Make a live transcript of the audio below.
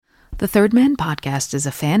The Third Man Podcast is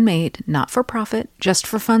a fan-made, not-for-profit,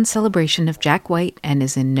 just-for-fun celebration of Jack White and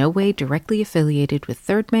is in no way directly affiliated with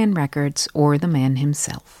Third Man Records or the man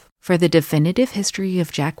himself. For the definitive history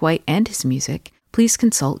of Jack White and his music, please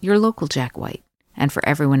consult your local Jack White. And for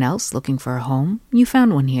everyone else looking for a home, you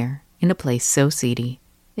found one here, in a place so seedy.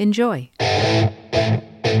 Enjoy.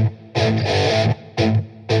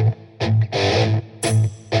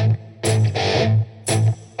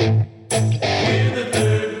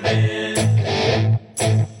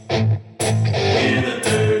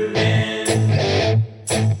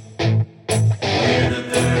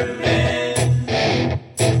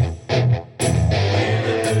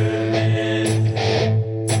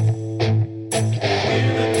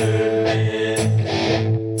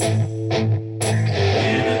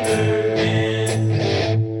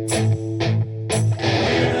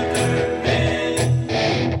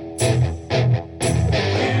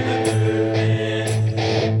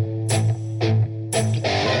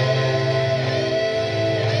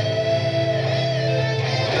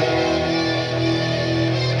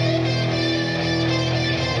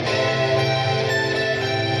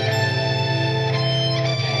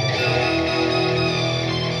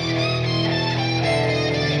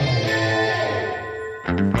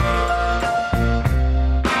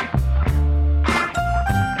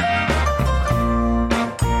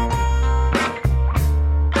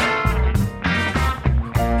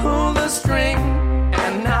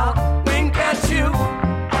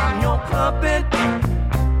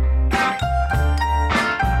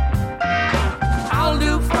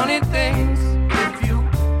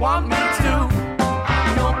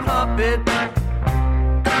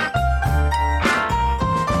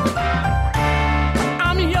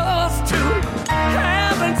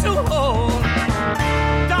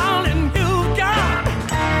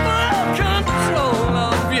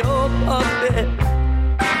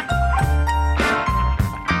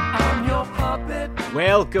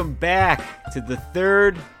 Welcome back to the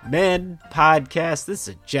Third Men Podcast. This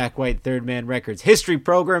is a Jack White Third Man Records history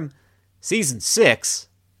program, Season 6.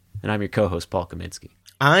 And I'm your co-host, Paul Kaminsky.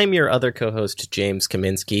 I'm your other co-host, James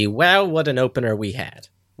Kaminsky. Wow, what an opener we had.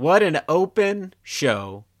 What an open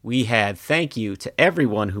show we had. Thank you to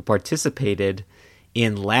everyone who participated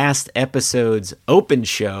in last episode's open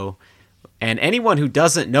show. And anyone who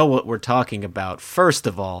doesn't know what we're talking about, first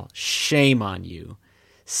of all, shame on you.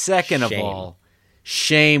 Second of all,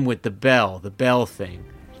 shame with the bell thing.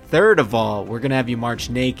 Third of all, we're going to have you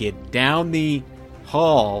march naked down the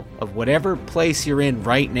hall of whatever place you're in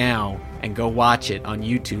right now and go watch it on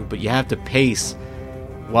YouTube, but you have to pace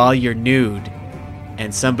while you're nude,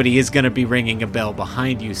 and somebody is going to be ringing a bell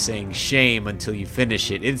behind you saying shame until you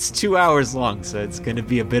finish it. It's 2 hours long, so it's going to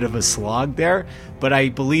be a bit of a slog there, but I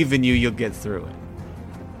believe in you, you'll get through it.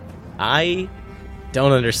 I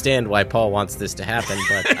don't understand why Paul wants this to happen,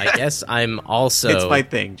 but I guess I'm also... It's my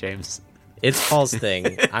thing, James. It's Paul's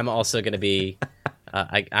thing. I'm also going to be...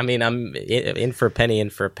 I'm in for a penny, in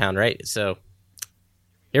for a pound, right? So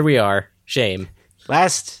here we are. Shame.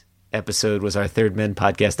 Last episode was our Third Men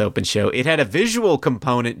Podcast open show. It had a visual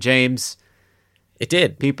component, James. It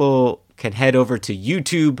did. People can head over to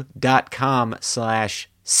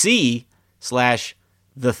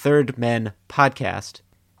youtube.com/C/The Third Men Podcast.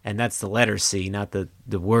 And that's the letter C, not the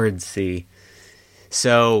word C.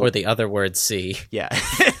 So, or the other word C. Yeah,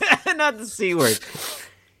 not the C word.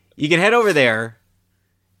 You can head over there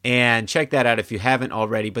and check that out if you haven't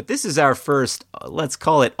already. But this is our first, let's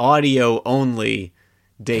call it audio-only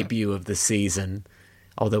debut of the season.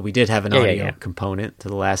 Although we did have an audio component to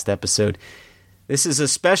the last episode. This is a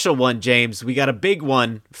special one, James. We got a big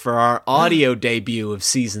one for our audio debut of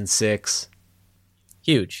Season 6.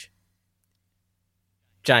 Huge.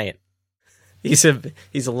 Giant. He's a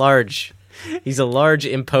large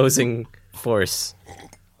imposing force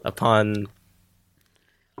upon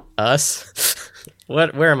us.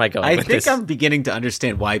 Where am I going with this? I think I'm beginning to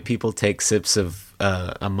understand why people take sips of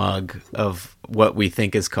a mug of what we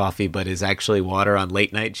think is coffee but is actually water on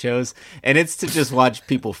late night shows, and it's to just watch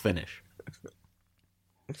people finish.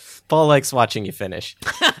 Paul likes watching you finish.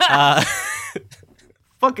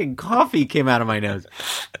 Fucking coffee came out of my nose.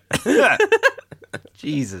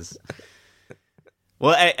 Jesus.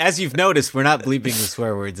 Well, as you've noticed, we're not bleeping the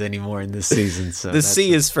swear words anymore in this season. So the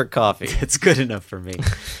C is for coffee. It's good enough for me.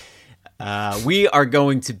 We are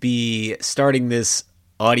going to be starting this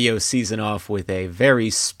audio season off with a very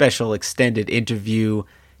special extended interview.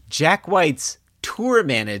 Jack White's tour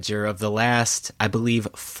manager of the last, I believe,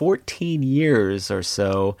 14 years or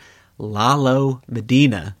so, Lalo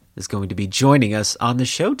Medina, is going to be joining us on the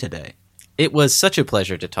show today. It was such a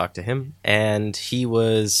pleasure to talk to him, and he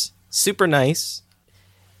was super nice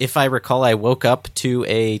if I recall, I woke up to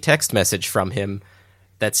a text message from him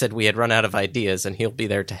that said we had run out of ideas and he'll be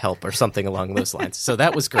there to help or something along those lines. So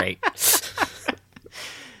that was great.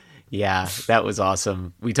 Yeah, that was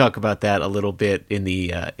awesome. We talk about that a little bit in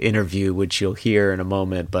the interview, which you'll hear in a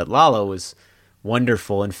moment. But Lalo was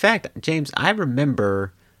wonderful. In fact, James, I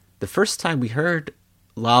remember the first time we heard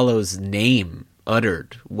Lalo's name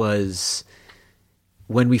uttered was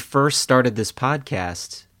when we first started this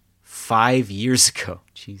podcast 5 years ago.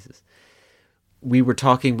 Jesus. We were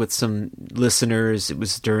talking with some listeners. It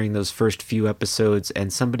was during those first few episodes,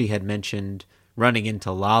 and somebody had mentioned running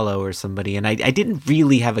into Lalo or somebody, and I didn't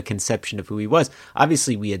really have a conception of who he was.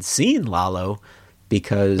 Obviously, we had seen Lalo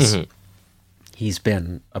because he's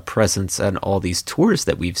been a presence on all these tours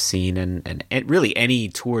that we've seen, and really any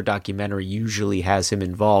tour documentary usually has him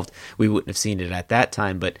involved. We wouldn't have seen it at that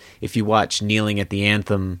time, but if you watch Kneeling at the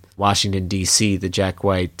Anthem, Washington, D.C., the Jack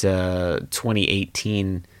White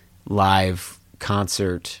 2018 live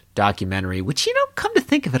concert documentary, which, come to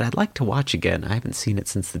think of it, I'd like to watch again. I haven't seen it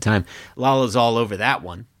since the time. Lalo's all over that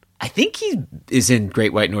one. I think he is in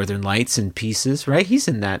Great White Northern Lights in pieces, right? He's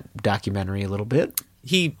in that documentary a little bit.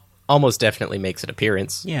 He almost definitely makes an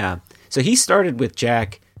appearance. Yeah. So he started with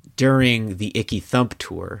Jack during the Icky Thump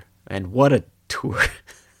tour, and what a tour.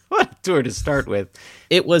 What a tour to start with.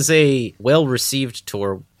 It was a well-received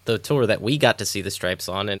tour, the tour that we got to see the Stripes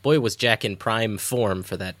on, and boy, was Jack in prime form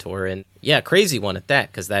for that tour. And yeah, crazy one at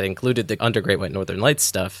that, because that included the Under Great White Northern Lights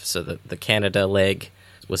stuff, so the Canada leg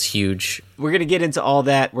was huge. We're going to get into all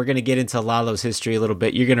that. We're going to get into Lalo's history a little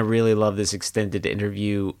bit. You're going to really love this extended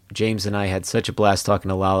interview. James and I had such a blast talking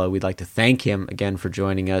to Lalo. We'd like to thank him again for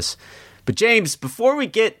joining us. But James, before we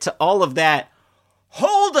get to all of that,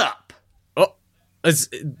 hold up! Oh,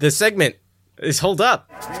 the segment is Hold Up.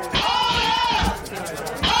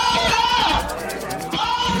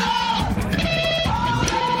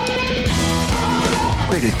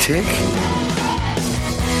 Wait a tick.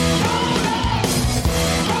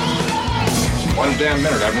 One damn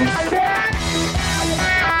minute, everyone.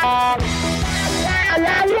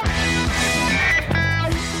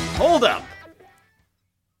 Hold Up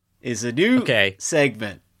is a new Okay.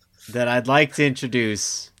 segment that I'd like to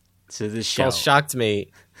introduce to the show. Paul shocked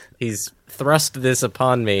me. He's thrust this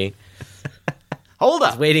upon me. Hold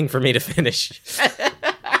up. He's waiting for me to finish.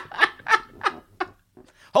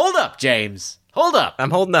 Hold up, James. Hold up.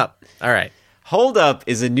 I'm holding up. All right. Hold Up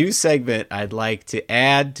is a new segment I'd like to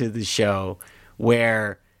add to the show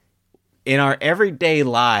where in our everyday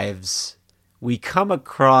lives, we come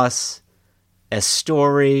across a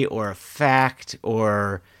story or a fact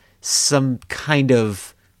or some kind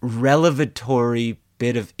of revelatory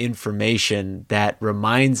bit of information that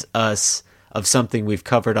reminds us of something we've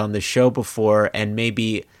covered on the show before and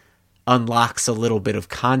maybe unlocks a little bit of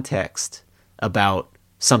context about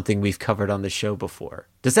something we've covered on the show before.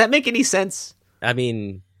 Does that make any sense? I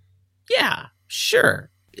mean, yeah, sure.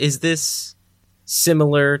 Is this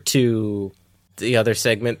similar to the other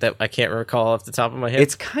segment that I can't recall off the top of my head?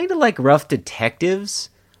 It's kind of like Rough Detectives,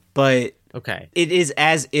 but okay. it is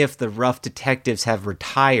as if the Rough Detectives have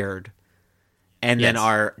retired and then Yes.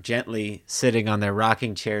 are gently sitting on their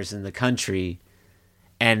rocking chairs in the country,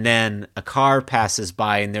 and then a car passes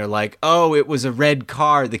by and they're like, oh, it was a red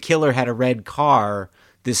car. The killer had a red car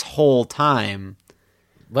this whole time.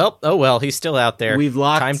 Well, he's still out there. We've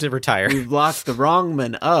locked, Time to retire. We've locked the wrong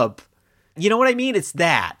man up. You know what I mean? It's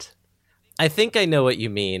that. I think I know what you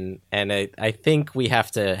mean, and I think we have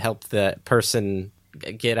to help the person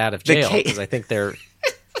get out of jail, because I think they're...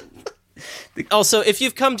 Also, if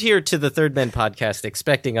you've come here to the Third Men podcast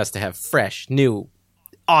expecting us to have fresh, new,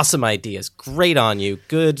 awesome ideas, great on you.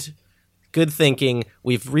 Good thinking.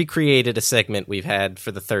 We've recreated a segment we've had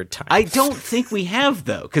for the third time. I don't think we have,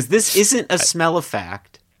 though, because this isn't a smell of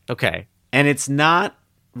fact. Okay. And it's not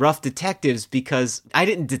Rough Detectives because I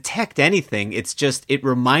didn't detect anything. It's just, it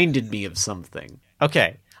reminded me of something.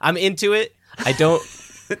 Okay. I'm into it. I don't...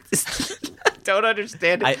 Don't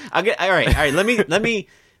understand it. All right.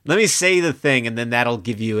 Let me say the thing, and then that'll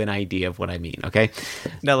give you an idea of what I mean. Okay.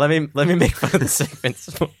 No, let me make fun of the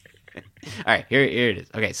segments. All right. Here it is.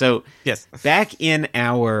 Okay. So Yes. back in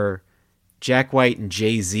our Jack White and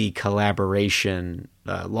Jay-Z collaboration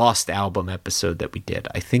Lost album episode that we did,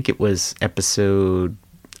 I think it was episode,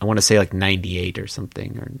 I want to say like 98 or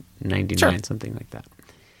something, or 99, Sure. something like that.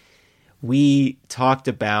 We talked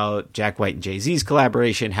about Jack White and Jay-Z's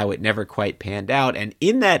collaboration, how it never quite panned out. And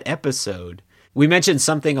in that episode, we mentioned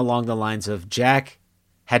something along the lines of Jack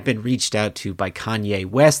had been reached out to by Kanye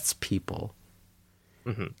West's people.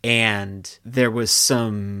 Mm-hmm. And there was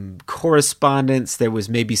some correspondence. There was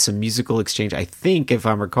maybe some musical exchange. I think, if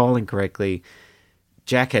I'm recalling correctly,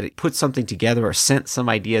 Jack had put something together or sent some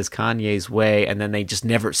ideas Kanye's way, and then they just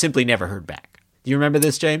simply never heard back. Do you remember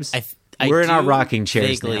this, James? We're in our rocking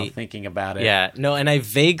chairs now thinking about it. Yeah, no, and I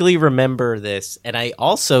vaguely remember this, and I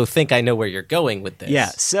also think I know where you're going with this. Yeah,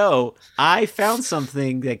 so I found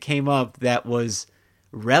something that came up that was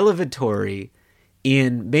revelatory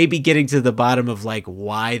in maybe getting to the bottom of like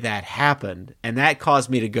why that happened, and that caused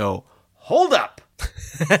me to go, hold up!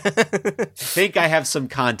 I think I have some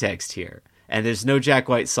context here. And there's no Jack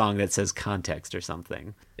White song that says context or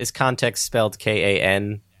something. Is context spelled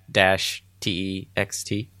Kan-Text?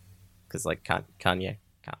 Because like Kanye.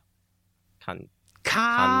 Context!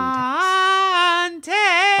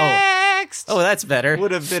 Oh, that's better.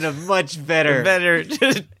 Would have been a much better.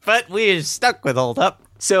 But we're stuck with hold up.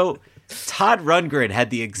 So Todd Rundgren had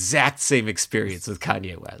the exact same experience with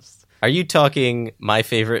Kanye West. Are you talking my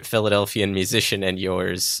favorite Philadelphian musician and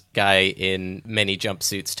yours, guy in many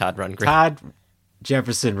jumpsuits, Todd Rundgren? Todd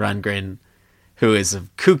Jefferson Rundgren, who is a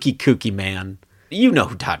kooky man. You know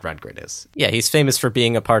who Todd Rundgren is. Yeah, he's famous for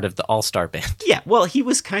being a part of the All-Star Band. Yeah, well, he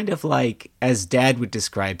was kind of like, as Dad would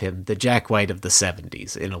describe him, the Jack White of the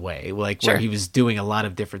 70s, in a way. Like, sure. Where he was doing a lot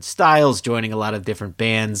of different styles, joining a lot of different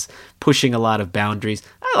bands, pushing a lot of boundaries.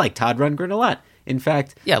 I like Todd Rundgren a lot. In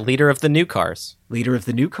fact... Yeah, leader of the New Cars. Leader of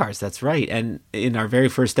the New Cars, that's right. And in our very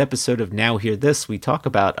first episode of Now Hear This, we talk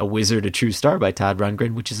about A Wizard, a True Star by Todd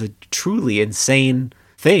Rundgren, which is a truly insane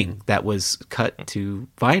thing that was cut to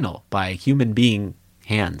vinyl by human being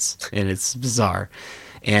hands. And it's bizarre.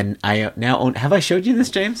 And I now own... Have I showed you this,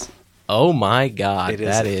 James? Oh my God,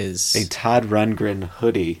 that is... a Todd Rundgren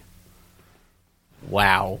hoodie.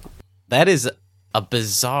 Wow. That is a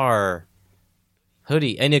bizarre...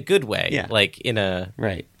 hoodie in a good way, yeah. Like in a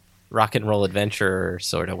rock and roll adventure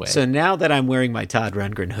sort of way. So now that I'm wearing my Todd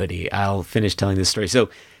Rundgren hoodie, I'll finish telling this story. So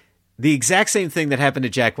the exact same thing that happened to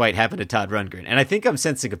Jack White happened to Todd Rundgren. And I think I'm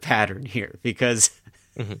sensing a pattern here because...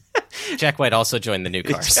 Jack White also joined the New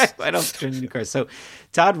Cars. Jack White also joined the New Cars. So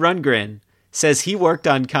Todd Rundgren says he worked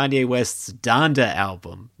on Kanye West's Donda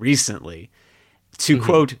album recently to,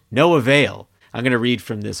 quote, no avail. I'm going to read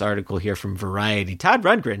from this article here from Variety. Todd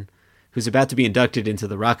Rundgren, who's about to be inducted into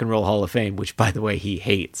the Rock and Roll Hall of Fame, which, by the way, he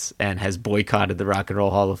hates and has boycotted the Rock and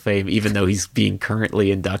Roll Hall of Fame, even though he's being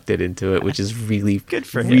currently inducted into it, which is really good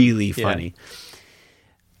for him. Really funny.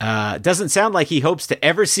 Doesn't sound like he hopes to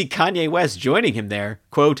ever see Kanye West joining him there.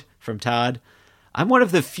 Quote from Todd, I'm one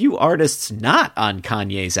of the few artists not on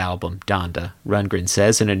Kanye's album, Donda, Rundgren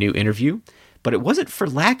says in a new interview, but it wasn't for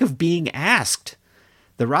lack of being asked.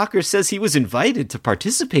 The rocker says he was invited to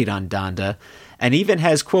participate on Donda and even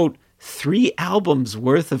has, quote, 3 albums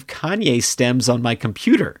worth of Kanye stems on my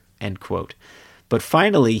computer, end quote. But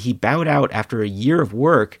finally, he bowed out after a year of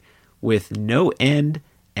work with no end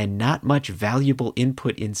and not much valuable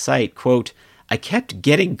input in sight. Quote, I kept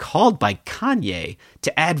getting called by Kanye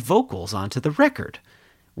to add vocals onto the record.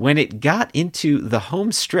 When it got into the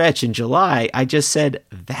home stretch in July, I just said,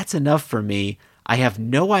 that's enough for me. I have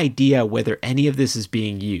no idea whether any of this is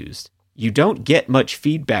being used. You don't get much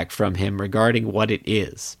feedback from him regarding what it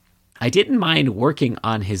is. I didn't mind working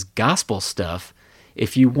on his gospel stuff.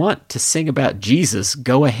 If you want to sing about Jesus,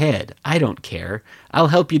 go ahead. I don't care. I'll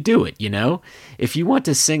help you do it, you know? If you want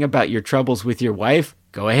to sing about your troubles with your wife,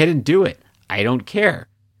 go ahead and do it. I don't care.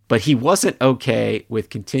 But he wasn't okay with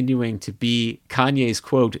continuing to be Kanye's,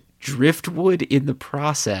 quote, driftwood in the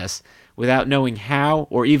process without knowing how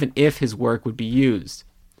or even if his work would be used.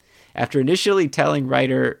 After initially telling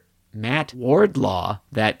writer Matt Wardlaw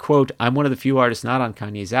that, quote, I'm one of the few artists not on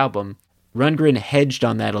Kanye's album, Rundgren hedged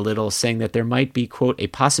on that a little, saying that there might be, quote, a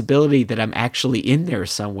possibility that I'm actually in there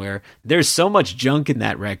somewhere. There's so much junk in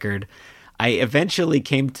that record. I eventually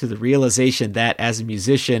came to the realization that as a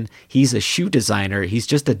musician, he's a shoe designer. He's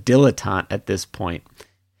just a dilettante at this point,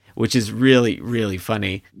 which is really, really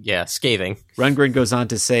funny. Yeah, scathing. Rundgren goes on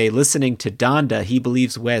to say, listening to Donda, he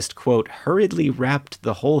believes West, quote, hurriedly wrapped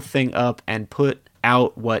the whole thing up and put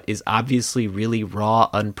out what is obviously really raw,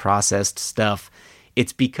 unprocessed stuff.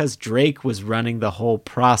 It's because Drake was running the whole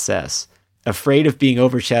process. Afraid of being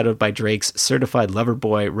overshadowed by Drake's certified lover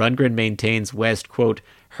boy, Rundgren maintains West, quote,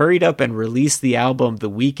 hurried up and released the album the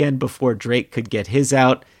weekend before Drake could get his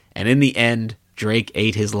out, and in the end, Drake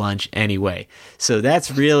ate his lunch anyway. So that's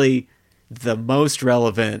really the most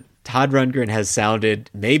relevant Todd Rundgren has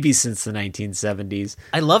sounded maybe since the 1970s.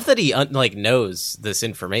 I love that he knows this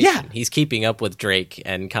information. Yeah. He's keeping up with Drake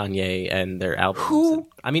and Kanye and their albums.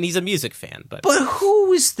 I mean, he's a music fan, but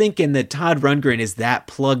who is thinking that Todd Rundgren is that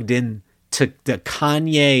plugged in to the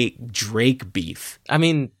Kanye-Drake beef? I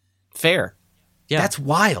mean, fair. Yeah. That's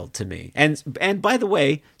wild to me. And by the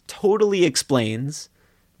way, totally explains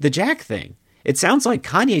the Jack thing. It sounds like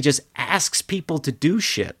Kanye just asks people to do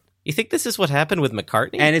shit. You think this is what happened with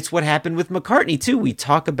McCartney? And it's what happened with McCartney, too. We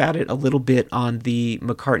talk about it a little bit on the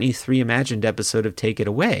McCartney 3 Imagined episode of Take It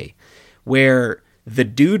Away, where the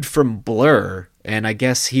dude from Blur, and I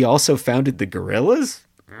guess he also founded the Gorillaz?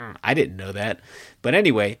 I didn't know that. But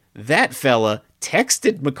anyway, that fella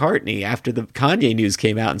texted McCartney after the Kanye news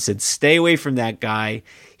came out and said, stay away from that guy.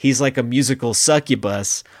 He's like a musical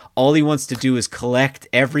succubus. All he wants to do is collect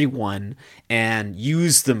everyone and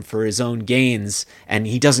use them for his own gains. And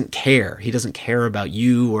he doesn't care. He doesn't care about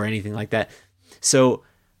you or anything like that. So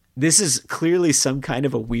this is clearly some kind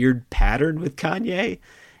of a weird pattern with Kanye.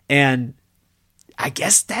 And I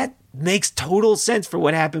guess that makes total sense for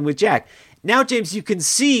what happened with Jack. Now, James, you can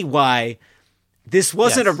see why this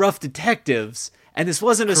wasn't a Rough Detectives and this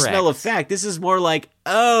wasn't a Smell of Fact. This is more like,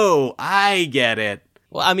 oh, I get it.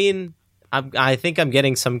 Well, I mean, I think I'm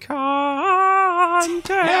getting some context.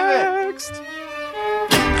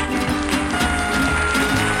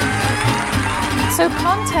 So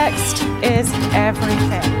context is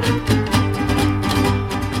everything.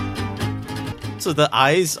 So the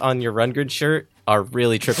eyes on your Rundgren shirt are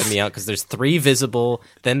really tripping me out because there's 3 visible,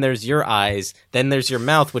 then there's your eyes, then there's your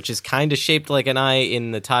mouth, which is kind of shaped like an eye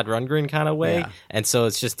in the Todd Rundgren kind of way. Yeah. And so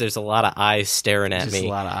it's just, there's a lot of eyes staring at me. A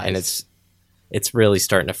lot of eyes. And it's really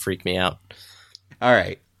starting to freak me out. All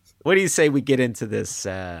right. What do you say we get into this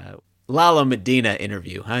Lalo Medina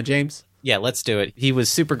interview, huh, James? Yeah, let's do it. He was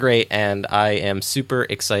super great, and I am super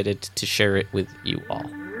excited to share it with you all.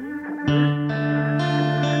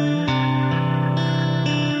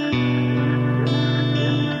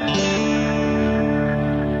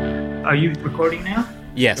 Are you recording now?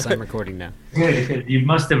 Yes, I'm recording now. Good. You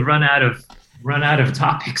must have run out of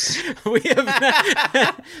topics. We have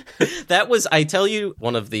not. That was, I tell you,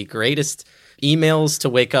 one of the greatest emails to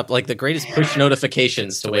wake up, like the greatest push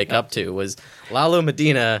notifications to wake up to was Lalo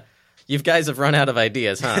Medina. You guys have run out of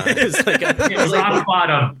ideas, huh? It was like rock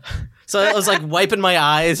bottom. So I was like wiping my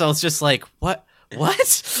eyes. I was just like, what?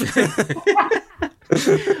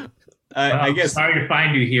 I guess. Sorry to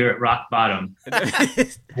find you here at rock bottom.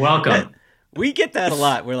 Welcome. We get that a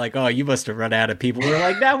lot. We're like, oh, you must have run out of people. We're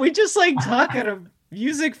like, no, we just like talking to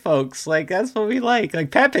music folks. Like, that's what we like.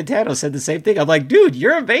 Like, Pat Pantano said the same thing. I'm like, dude,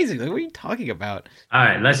 you're amazing. Like, what are you talking about? All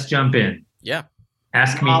right, let's jump in. Yeah.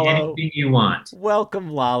 Ask me anything you want.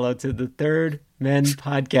 Welcome, Lalo, to the Third Men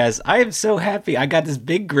podcast. I am so happy. I got this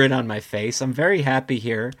big grin on my face. I'm very happy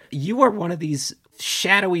here. You are one of these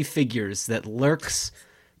shadowy figures that lurks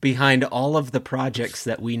behind all of the projects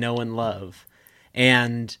that we know and love.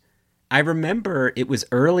 And I remember it was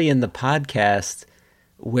early in the podcast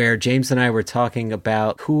where James and I were talking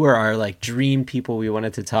about who are our like dream people we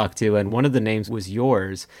wanted to talk to. And one of the names was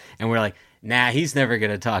yours. And we're like, nah, he's never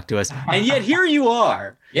going to talk to us. And yet here you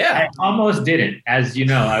are. Yeah. I almost didn't. As you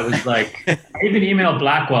know, I was like, I even emailed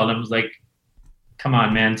Blackwell and I was like, come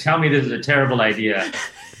on, man, tell me this is a terrible idea.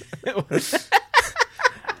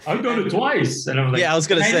 I've done it twice. And I'm like, yeah, I was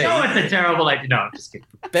going to say. I know it's a terrible idea. No, I'm just kidding.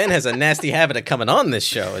 Ben has a nasty habit of coming on this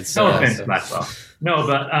show. No offense, Blackwell. No,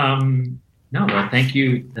 but thank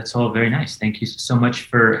you. That's all very nice. Thank you so much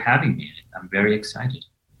for having me. I'm very excited.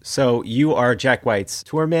 So you are Jack White's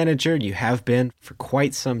tour manager. You have been for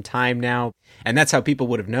quite some time now. And that's how people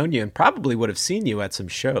would have known you and probably would have seen you at some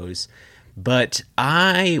shows. But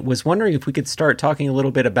I was wondering if we could start talking a little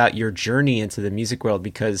bit about your journey into the music world,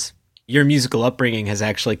 because your musical upbringing has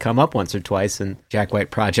actually come up once or twice in Jack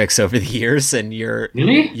White projects over the years, and your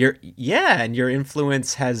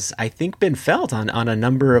influence has, I think, been felt on a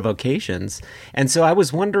number of occasions. And so I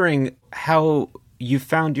was wondering how you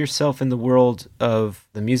found yourself in the world of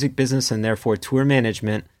the music business and therefore tour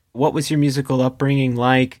management. What was your musical upbringing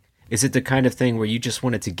like? Is it the kind of thing where you just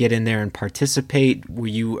wanted to get in there and participate? Were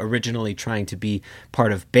you originally trying to be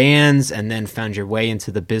part of bands and then found your way into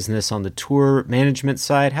the business on the tour management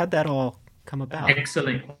side? How'd that all come about?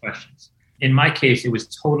 Excellent questions. In my case, it was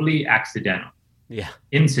totally accidental. Yeah.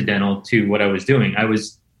 Incidental to what I was doing. I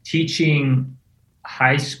was teaching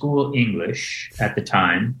high school English at the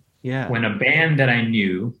time. Yeah. When a band that I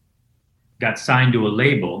knew got signed to a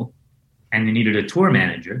label and they needed a tour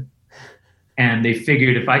manager. And they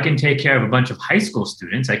figured if I can take care of a bunch of high school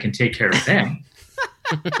students, I can take care of them.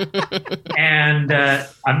 And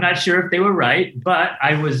I'm not sure if they were right, but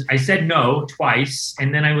I said no twice.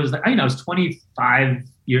 And then I was 25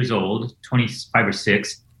 years old, 25 or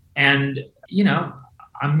 6. And,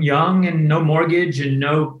 I'm young and no mortgage and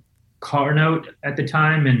no car note at the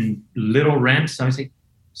time and little rent. So I was like,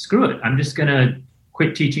 screw it. I'm just going to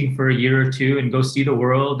quit teaching for a year or two and go see the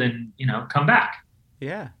world and, come back.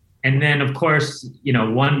 Yeah. And then, of course,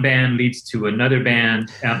 one band leads to another band.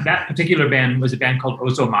 That particular band was a band called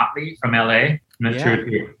Ozo Motley from LA. I'm not sure if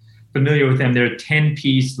you're familiar with them. They're a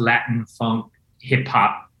 10-piece Latin funk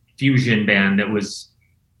hip-hop fusion band that was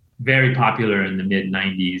very popular in the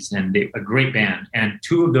mid-90s, and a great band. And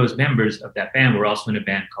two of those members of that band were also in a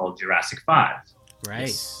band called Jurassic 5. Right.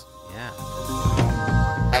 Yes. Yeah.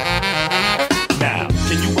 Now,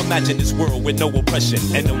 can you imagine this world with no oppression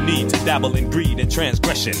and no need to dabble in greed and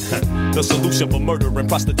transgression? The solution for murder and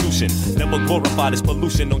prostitution. Never glorify this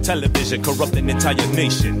pollution on television, corrupt an entire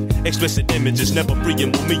nation. Explicit images never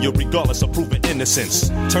freeing me, regardless of proven innocence.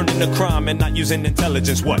 Turning to crime and not using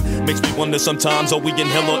intelligence. What makes me wonder sometimes, are we in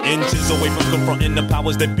hell or inches away from confronting the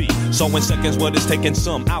powers that be? So in seconds, what is taking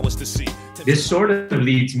some hours to see. This sort of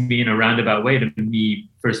leads me in a roundabout way to me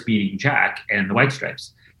first meeting Jack and the White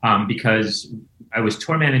Stripes, because I was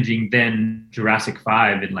tour managing then Jurassic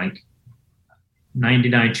 5 in like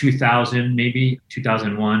 99, 2000, maybe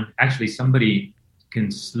 2001. Actually, somebody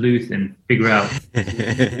can sleuth and figure out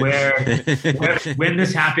when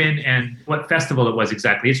this happened and what festival it was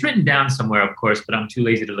exactly. It's written down somewhere, of course, but I'm too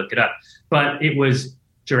lazy to look it up. But it was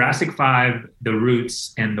Jurassic 5, The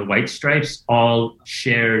Roots, and the White Stripes all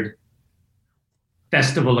shared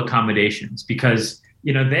festival accommodations because,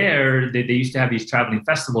 they used to have these traveling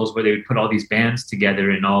festivals where they would put all these bands together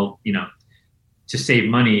and all, to save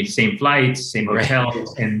money, same flights, same hotels, right.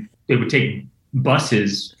 And they would take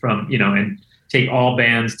buses from, and take all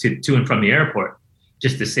bands to and from the airport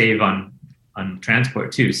just to save on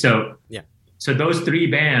transport too. So, So those three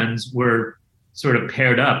bands were sort of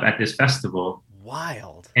paired up at this festival.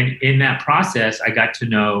 Wild. And in that process, I got to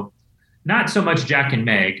know not so much Jack and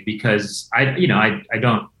Meg because I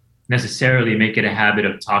don't necessarily make it a habit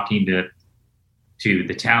of talking to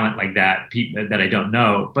the talent like that, people that I don't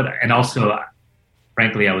know, and also,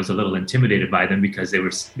 frankly, I was a little intimidated by them because they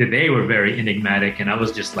were very enigmatic, and I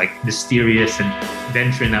was just like mysterious and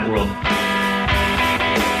venturing that world.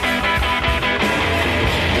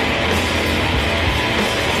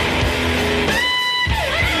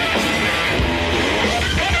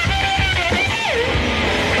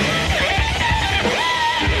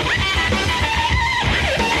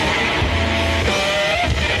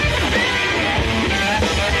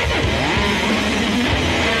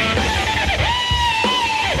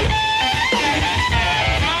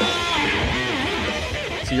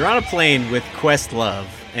 You're on a plane with Questlove,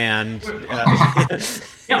 and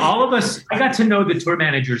all of us. I got to know the tour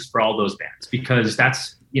managers for all those bands because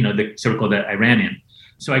that's the circle that I ran in.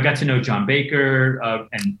 So I got to know John Baker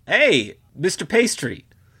and Mr. Pastry.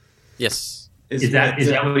 Yes, is that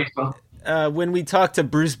what he's called? When we talked to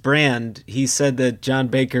Bruce Brand, he said that John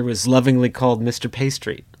Baker was lovingly called Mr.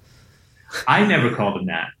 Pastry. I never called him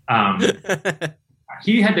that.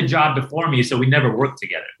 He had the job before me, so we never worked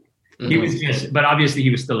together. He was but obviously he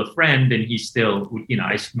was still a friend, and he still,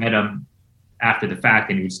 I met him after the fact,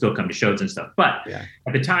 and he would still come to shows and stuff. But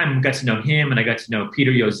at the time, I got to know him, and I got to know Peter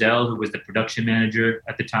Yozel, who was the production manager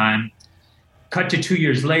at the time. Cut to 2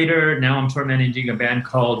 years later, now I'm tour managing a band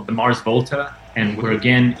called the Mars Volta, and we're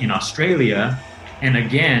again in Australia, and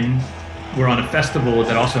again, we're on a festival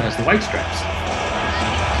that also has the White Stripes.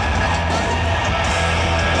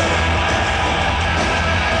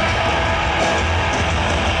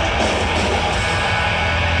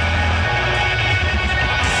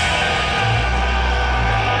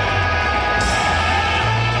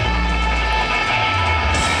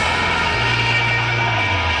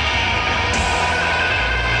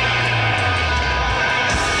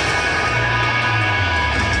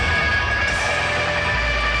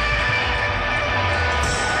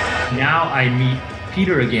 Now I meet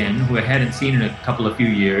Peter again, who I hadn't seen in a few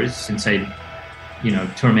years since I,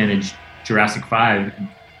 tour managed Jurassic 5.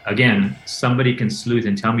 Again, somebody can sleuth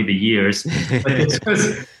and tell me the years. But it's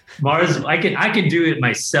because Mars, I can do it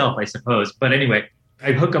myself, I suppose. But anyway,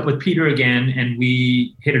 I hook up with Peter again, and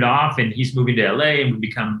we hit it off, and he's moving to LA, and we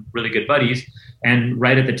become really good buddies. And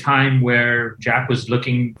right at the time where Jack was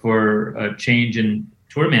looking for a change in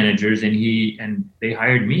tour managers, and they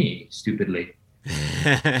hired me, stupidly.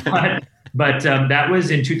 But that was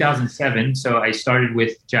in 2007. So I started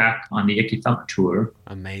with Jack on the Icky Thump tour.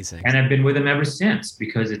 Amazing. And I've been with him ever since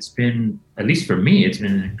because it's been, at least for me, it's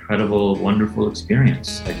been an incredible, wonderful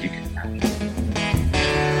experience that you can have.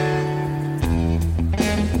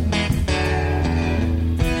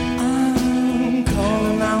 I'm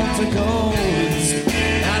calling out to ghosts,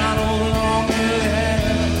 and I no longer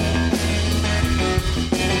have.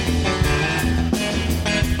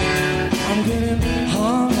 I'm getting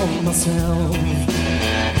hard on myself,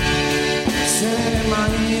 sitting in my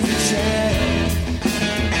easy chair.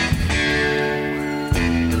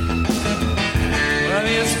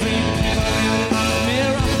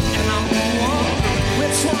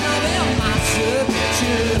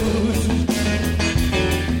 choose.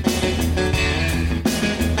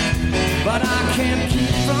 But I can't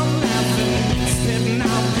keep from laughing, spitting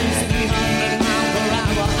out these 300 mile per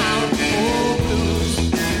hour outflow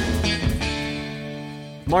blues.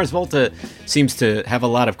 Mars Volta seems to have a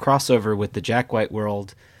lot of crossover with the Jack White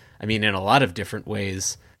world. I mean, in a lot of different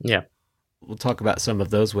ways. Yeah. We'll talk about some of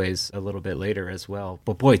those ways a little bit later as well.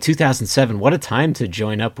 But boy, 2007, what a time to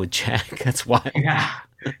join up with Jack. That's wild. Yeah,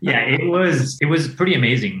 it was pretty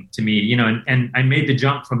amazing to me, you know, and I made the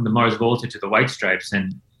jump from the Mars Volta to the White Stripes.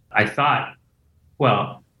 And I thought,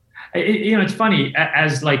 well, you know, it's funny,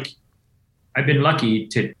 as like, I've been lucky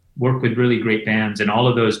to work with really great bands, and all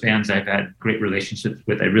of those bands I've had great relationships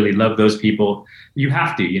with. I really love those people. You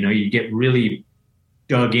have to, you know, you get really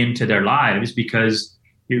dug into their lives because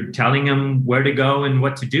you're telling them where to go and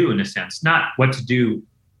what to do, in a sense, not what to do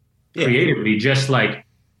creatively, just like,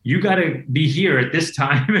 you got to be here at this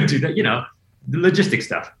time and do that, you know, the logistic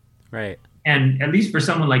stuff. Right. And at least for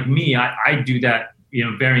someone like me, I do that, you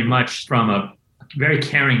know, very much from a very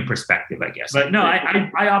caring perspective, I guess. But no,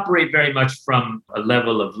 I operate very much from a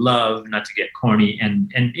level of love, not to get corny. And,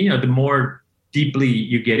 you know, the more deeply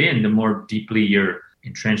you get in, the more deeply you're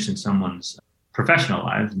entrenched in someone's professional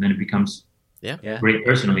lives. And then it becomes great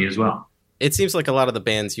personally as well. It seems like a lot of the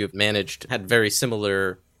bands you've managed had very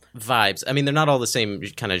similar vibes. I mean, they're not all the same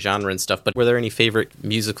kind of genre and stuff, but were there any favorite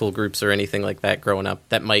musical groups or anything like that growing up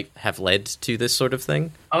that might have led to this sort of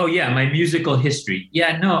thing? Oh, yeah, my musical history.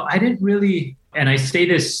 Yeah, no, I didn't really, and I say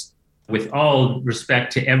this with all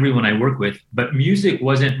respect to everyone I work with, but music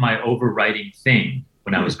wasn't my overriding thing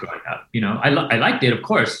when I was growing up. You know, I liked it, of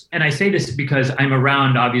course. And I say this because I'm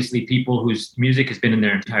around, obviously, people whose music has been in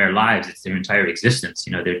their entire lives. It's their entire existence.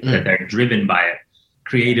 You know, they're driven by it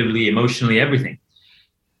creatively, emotionally, everything.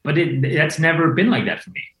 But that's never been like that for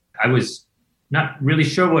me. I was not really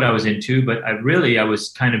sure what I was into, but I was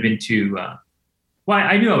kind of into,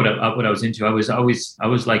 I knew what I was into. I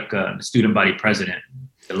was like the student body president,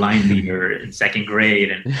 the line leader in second grade.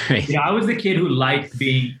 And you know, I was the kid who liked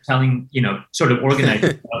telling, you know, sort of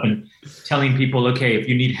organizing stuff and telling people, okay, if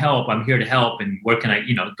you need help, I'm here to help. And where can I,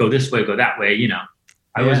 you know, go this way, go that way, you know.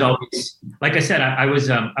 I was always, like I said, I was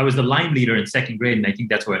the line leader in second grade, and I think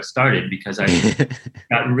that's where it started because I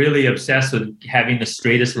got really obsessed with having the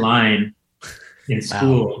straightest line in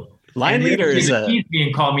school. Wow. Line leader is me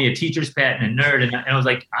and called me a teacher's pet and a nerd, and I was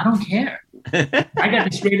like, I don't care. I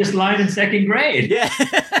got the straightest line in second grade. Yeah.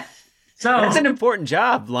 So that's an important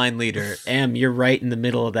job, line leader. You're right in the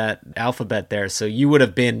middle of that alphabet there. So you would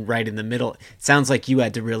have been right in the middle. It sounds like you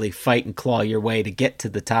had to really fight and claw your way to get to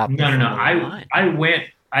the top. No. I went,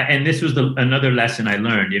 and this was another lesson I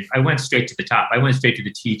learned. If I went straight to the top, I went straight to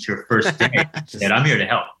the teacher first day. Said, I'm here to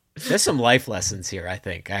help. There's some life lessons here, I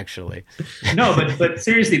think, actually. No, but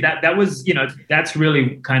seriously, that was, you know, that's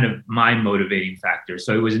really kind of my motivating factor.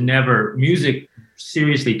 So it was never, music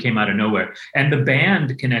seriously came out of nowhere. And the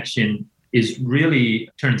band connection is really,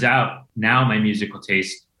 turns out, now my musical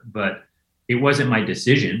taste, but it wasn't my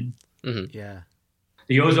decision. Mm-hmm. Yeah.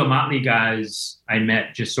 The Ozomatli guys I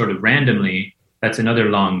met just sort of randomly. That's another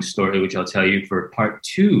long story, which I'll tell you for part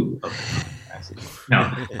 2 of the No.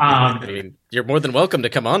 I mean, you're more than welcome to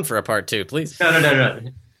come on for a part 2, please. No.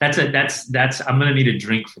 That's I'm going to need a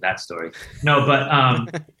drink for that story. No,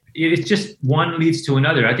 but it's just one leads to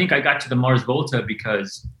another. I think I got to the Mars Volta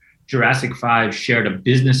because Jurassic 5 shared a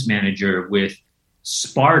business manager with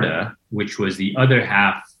Sparta, which was the other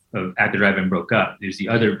half of At the Drive-In Broke Up. There's the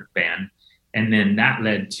other band. And then that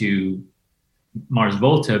led to Mars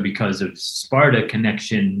Volta because of Sparta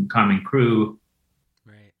connection, Common Crew.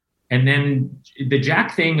 Right. And then the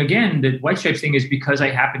Jack thing, again, the White Stripes thing is because I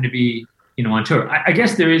happen to be, you know, on tour. I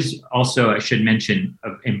guess there is also, I should mention,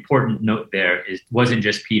 an important note there. It wasn't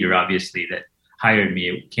just Peter, obviously, that hired me.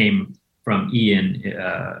 It came from Ian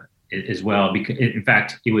as well. Because, in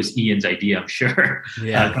fact, it was Ian's idea, I'm sure,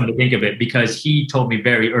 come to think of it, because he told me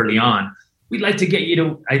very early on, we'd like to get you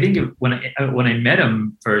to, I think when I met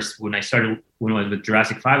him first, when I was with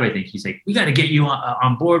Jurassic 5, I think he's like, we got to get you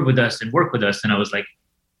on board with us and work with us. And I was like,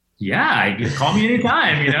 yeah, call me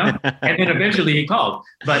anytime, you know? And then eventually he called,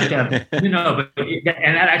 but, you know,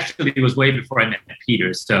 and that actually was way before I met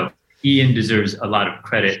Peter. So Ian deserves a lot of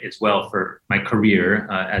credit as well for my career,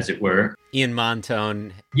 as it were. Ian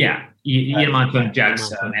Montone. Yeah, Ian Montone,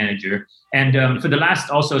 Jack's manager. And for the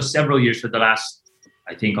last, also several years, for the last,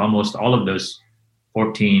 I think almost all of those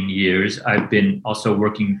 14 years, I've been also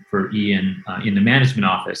working for Ian in the management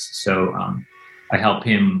office. So I help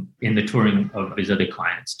him in the touring of his other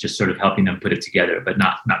clients, just sort of helping them put it together, but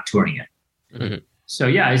not touring it. Mm-hmm. So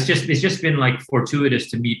yeah, it's just been like fortuitous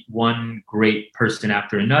to meet one great person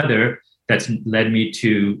after another that's led me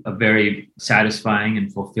to a very satisfying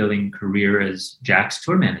and fulfilling career as Jack's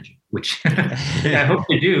tour manager, which I hope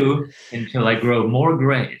to do until I grow more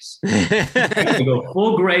grays. I go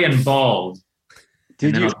full gray and bald.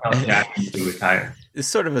 And then I'll tell Jack to retire. It's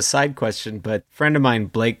sort of a side question, but a friend of mine,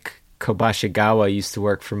 Blake Kobashigawa, used to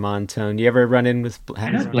work for Montone. You ever run in with I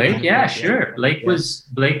know Blake? Yeah, sure. Blake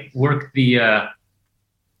worked the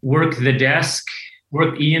desk,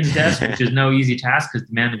 worked Ian's desk, which is no easy task because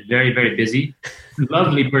the man is very, very busy.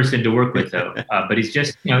 Lovely person to work with, though. But he's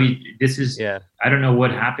just, I don't know what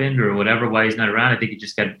happened or whatever, why he's not around. I think he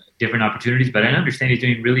just got different opportunities, but I understand he's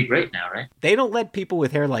doing really great now, right? They don't let people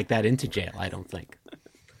with hair like that into jail, I don't think.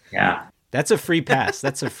 Yeah. That's a free pass.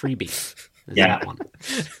 That's a freebie. Yeah. That one.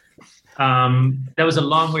 That was a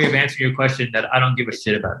long way of answering your question that I don't give a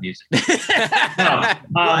shit about music.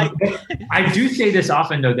 I do say this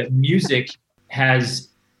often, though, that music has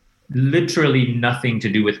literally nothing to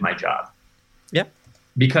do with my job. Yep.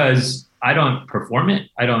 Because I don't perform it.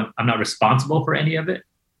 I'm not responsible for any of it.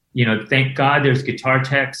 Thank God there's guitar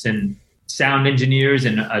techs and sound engineers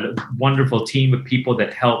and a wonderful team of people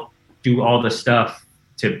that help do all the stuff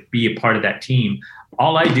to be a part of that team.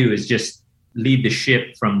 All I do is just lead the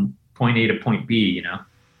ship from point A to point B,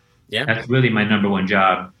 Yeah. That's really my number one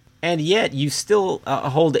job. And yet you still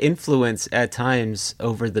hold influence at times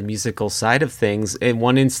over the musical side of things. In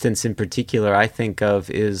one instance in particular I think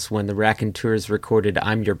of is when the Raconteurs recorded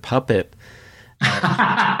I'm Your Puppet.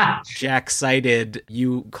 Jack cited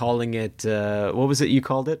you calling it, what was it you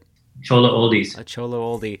called it? Cholo Oldies. A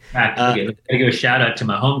Cholo Oldie. I give a shout out to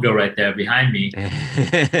my homegirl right there behind me.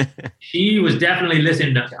 She was definitely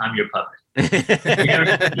listening to I'm Your Puppet.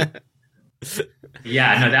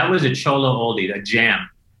 Yeah, no, that was a Cholo Oldie, a jam.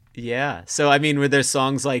 Yeah. So, were there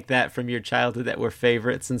songs like that from your childhood that were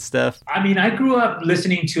favorites and stuff? I grew up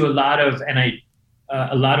listening to a lot of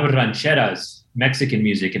rancheras, Mexican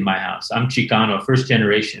music in my house. I'm Chicano, first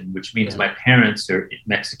generation, which means my parents are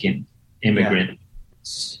Mexican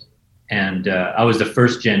immigrants. Yeah. And I was the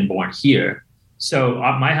first gen born here. So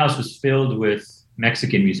my house was filled with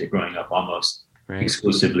Mexican music growing up almost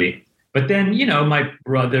exclusively. But then, my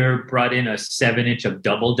brother brought in a 7-inch of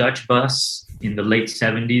Double Dutch Bus in the late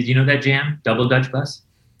 70s. You know that jam, Double Dutch Bus?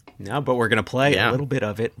 No, but we're going to play a little bit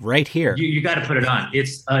of it right here. You got to put it on.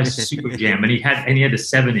 It's a super jam. And he had the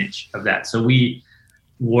 7-inch of that. So we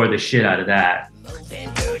wore the shit out of that.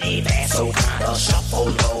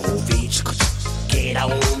 Get on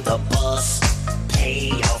the bus, pay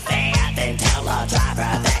your fare, then tell the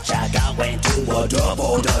driver that you're going to a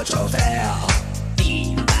Double Dutch affair.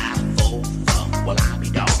 Well, I'll be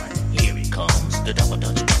darned. Here it comes. The Double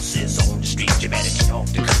Dutch bus is on the street. You better get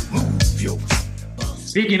off the move your bus.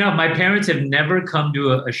 Speaking of, my parents have never come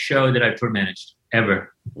to a show that I've tour managed,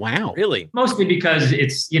 ever. Wow. Really? Mostly because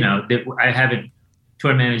it's, I haven't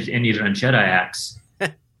tour managed any ranchera acts.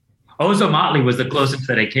 Ozo Motley was the closest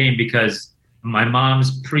that I came because my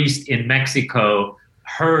mom's priest in Mexico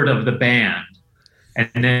heard of the band.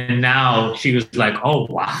 And then now she was like, oh,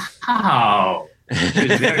 wow. She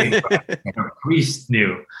was very impressed. Her priest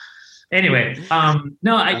knew. Anyway,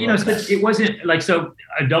 it wasn't like, so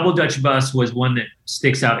a Double Dutch Bus was one that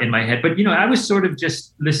sticks out in my head. But, I was sort of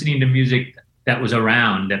just listening to music that was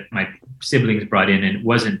around that my siblings brought in, and it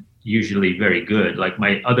wasn't usually very good. Like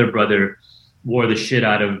my other brother wore the shit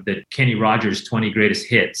out of the Kenny Rogers 20 Greatest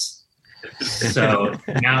Hits. So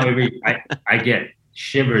now I get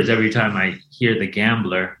shivers every time I hear The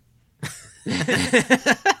Gambler.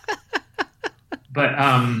 But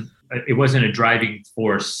it wasn't a driving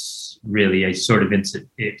force, really. I sort of,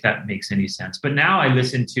 if that makes any sense. But now I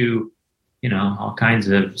listen to, all kinds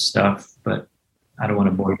of stuff, but I don't want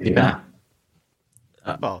to bore you. Yeah.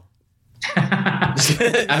 I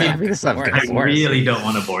really don't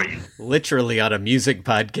want to bore you. Literally on a music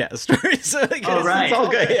podcast. So right. It's all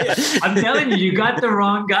good. Yeah. I'm telling you got the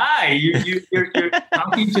wrong guy. You're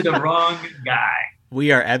talking to the wrong guy.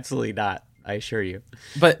 We are absolutely not. I assure you.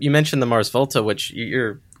 But you mentioned the Mars Volta, which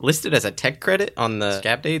you're listed as a tech credit on the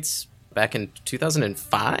Scab Dates back in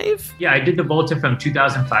 2005? Yeah, I did the Volta from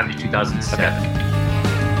 2005 to 2007. Okay.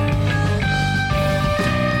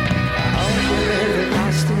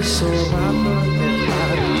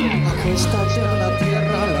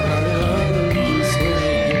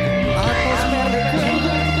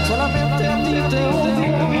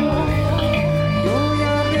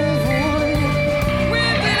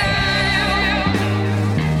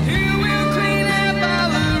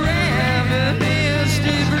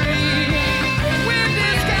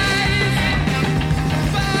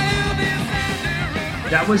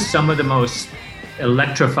 That was some of the most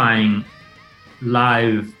electrifying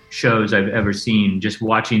live shows I've ever seen, just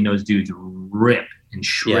watching those dudes rip and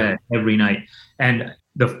shred every night. And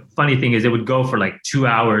the funny thing is, it would go for like 2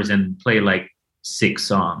 hours and play like 6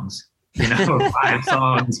 songs, or 5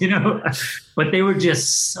 songs, but they were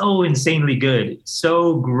just so insanely good,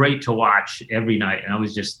 so great to watch every night. And I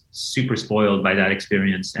was just super spoiled by that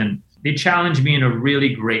experience. And they challenged me in a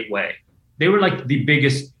really great way. They were like the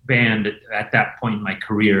biggest band at that point in my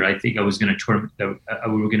career. I think I was going to tour.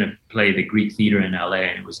 We were going to play the Greek Theater in LA,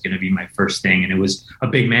 and it was going to be my first thing. And it was a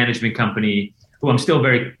big management company who I'm still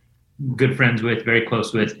very good friends with, very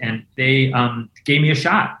close with. And they gave me a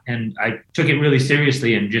shot, and I took it really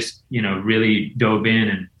seriously and just, really dove in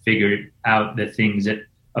and figured out the things that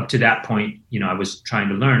up to that point, I was trying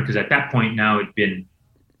to learn. Because at that point now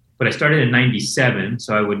but I started in 97.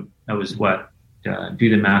 So I was do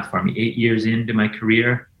the math for me, 8 years into my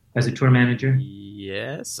career as a tour manager.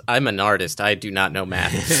 Yes, I'm an artist. I do not know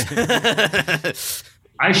math.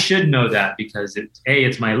 I should know that because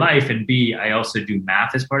it's my life, and B, I also do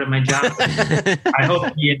math as part of my job. I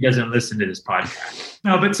hope Ian doesn't listen to this podcast.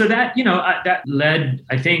 No, but so that, that led,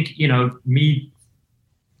 I think, me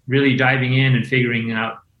really diving in and figuring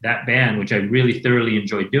out that band, which I really thoroughly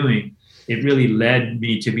enjoyed doing. It really led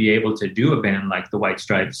me to be able to do a band like the White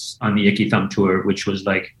Stripes on the Icky Thump tour, which was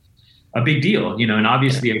like a big deal, and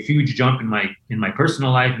obviously a huge jump in my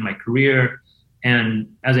personal life, in my career.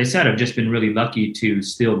 And as I said, I've just been really lucky to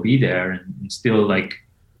still be there and still like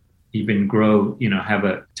even grow, have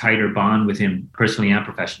a tighter bond with him personally and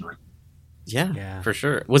professionally. Yeah, for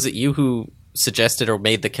sure. Was it you who suggested or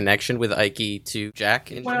made the connection with Ike to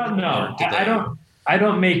Jack? Well, no, I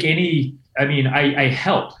don't make any. I mean, I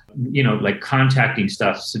help, like contacting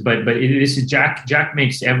stuff, but this is Jack. Jack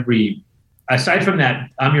makes every. Aside from that,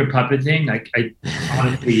 I'm your puppet thing. I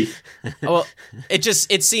honestly. Well,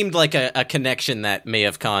 it seemed like a connection that may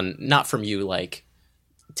have gone not from you, like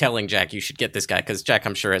telling Jack you should get this guy, because Jack,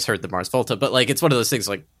 I'm sure, has heard the Mars Volta, but like it's one of those things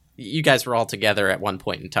like you guys were all together at one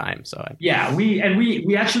point in time. So we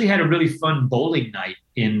actually had a really fun bowling night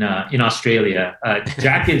in Australia.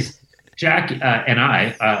 Jack and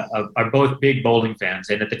I are both big bowling fans,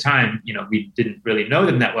 and at the time, we didn't really know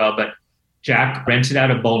them that well, but Jack rented out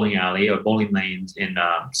a bowling alley or bowling lanes in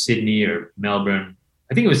Sydney or Melbourne.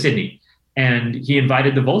 I think it was Sydney. And he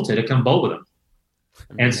invited the Volta to come bowl with him.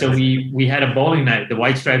 And so we had a bowling night, the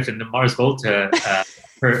White Stripes and the Mars Volta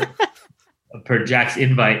per Jack's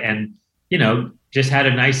invite, and, just had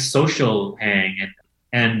a nice social hang.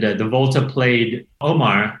 And the Volta played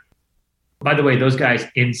Omar. By the way, those guys,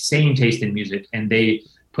 insane taste in music, and they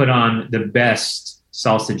put on the best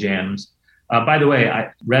salsa jams. By the way,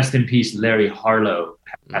 rest in peace, Larry Harlow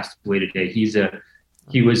passed away today.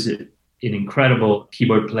 He was an incredible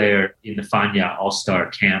keyboard player in the Fania All-Star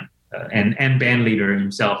Camp and band leader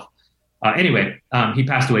himself. Anyway, he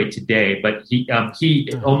passed away today, but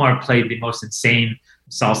Omar played the most insane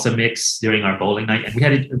salsa mix during our bowling night, and we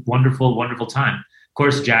had a wonderful, wonderful time. Of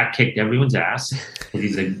course, Jack kicked everyone's ass because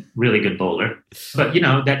he's a really good bowler. But,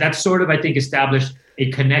 that sort of, I think, established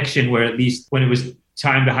a connection where at least when it was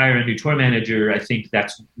time to hire a new tour manager, I think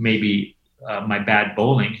that's maybe my bad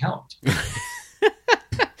bowling helped. Because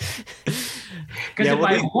if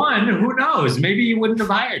I won, who knows? Maybe you wouldn't have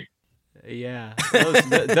hired. Yeah.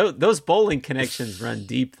 Those bowling connections run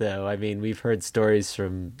deep, though. I mean, we've heard stories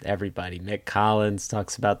from everybody. Mick Collins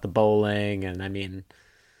talks about the bowling, and I mean,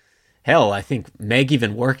 hell, I think Meg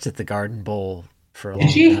even worked at the Garden Bowl for a long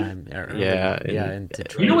time. In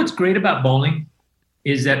Detroit. You know what's great about bowling?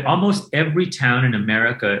 Is that almost every town in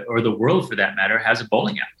America, or the world for that matter, has a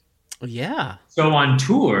bowling alley. Yeah. So on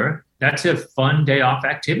tour, that's a fun day off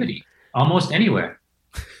activity, almost anywhere.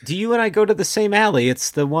 Do you and I go to the same alley? It's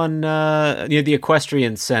the one near the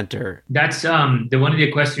Equestrian Center. That's the one at the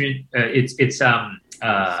Equestrian. It's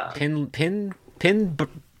pin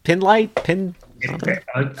light.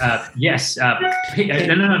 Yes. No.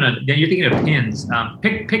 You're thinking of pins.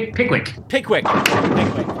 Pickwick. Pickwick. Pickwick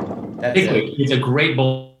is a great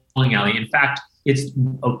bowling alley. In fact, it's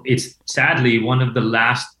sadly one of the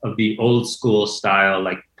last of the old school style,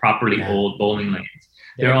 like properly old bowling lanes.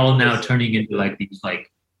 They're all now turning into like these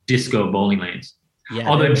like disco bowling lanes. Yeah,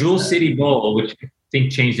 although Jewel City Bowl, which I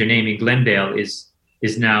think changed their name in Glendale, is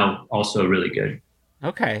now also really good.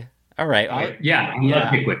 Okay. All right. I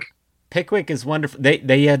love Pickwick. Pickwick is wonderful.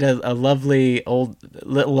 They had a lovely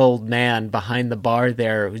little old man behind the bar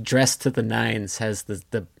there, dressed to the nines, has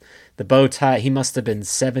the the bow tie. He must have been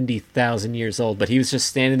 70,000 years old, but he was just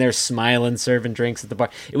standing there smiling, serving drinks at the bar.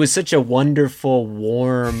 It was such a wonderful,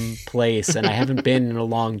 warm place, and I haven't been in a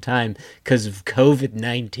long time because of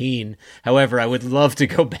COVID-19. However, I would love to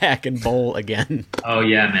go back and bowl again. Oh,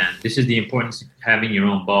 yeah, man. This is the importance of having your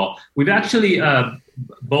own ball. We've actually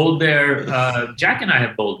bowled there. Jack and I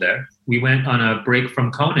have bowled there. We went on a break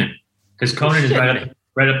from Conan because Conan is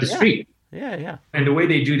right up the street. Yeah. And the way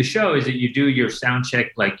they do the show is that you do your sound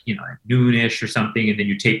check like, at noonish or something, and then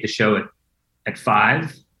you tape the show at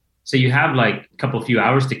 5. So you have like a few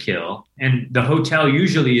hours to kill. And the hotel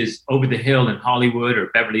usually is over the hill in Hollywood or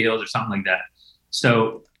Beverly Hills or something like that.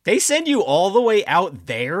 So they send you all the way out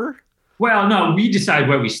there? Well, no, we decide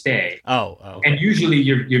where we stay. Oh. Okay. And usually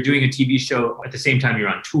you're doing a TV show at the same time you're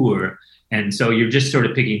on tour. And so you're just sort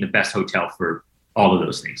of picking the best hotel for all of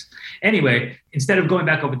those things. Anyway, instead of going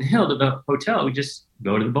back over the hill to the hotel, we just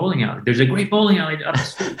go to the bowling alley. There's a great bowling alley up the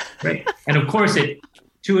street. Right. And of course, at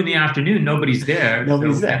 2 p.m, nobody's there.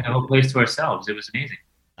 Nobody's there. We had the whole place to ourselves. It was amazing.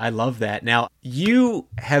 I love that. Now, you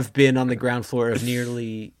have been on the ground floor of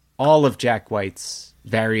nearly all of Jack White's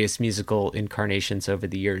various musical incarnations over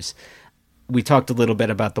the years. We talked a little bit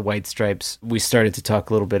about the White Stripes. We started to talk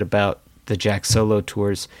a little bit about the Jack solo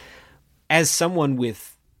tours. As someone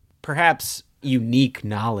with perhaps unique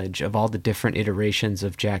knowledge of all the different iterations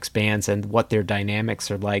of Jack's bands and what their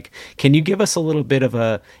dynamics are like, can you give us a little bit of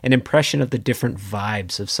an impression of the different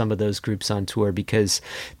vibes of some of those groups on tour? Because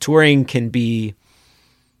touring can be,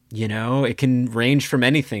 it can range from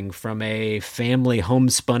anything from a family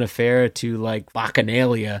homespun affair to like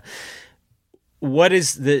Bacchanalia. What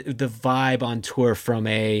is the vibe on tour from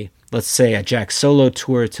let's say a Jack solo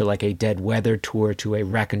tour to like a Dead Weather tour to a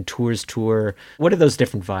Raconteurs tour? What are those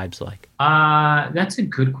different vibes like? That's a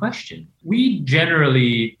good question. We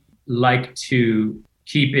generally like to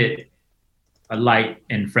keep it light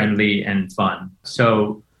and friendly and fun.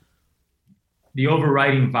 So the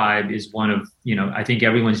overriding vibe is one of, I think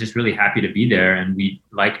everyone's just really happy to be there, and we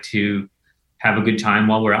like to have a good time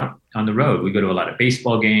while we're out on the road. We go to a lot of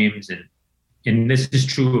baseball games, and this is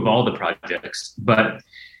true of all the projects. But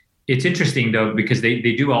it's interesting, though, because they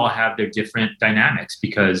do all have their different dynamics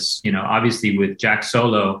because, obviously with Jack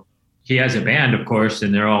solo, he has a band, of course,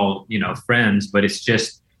 and they're all, friends, but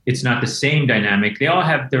it's not the same dynamic. They all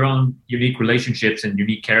have their own unique relationships and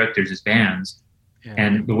unique characters as bands,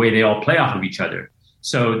 and the way they all play off of each other.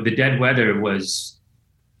 So the Dead Weather was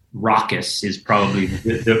raucous is probably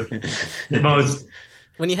the most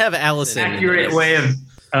when you have Allison accurate way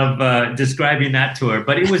of describing that tour.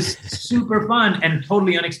 But it was super fun and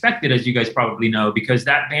totally unexpected, as you guys probably know, because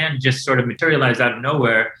that band just sort of materialized out of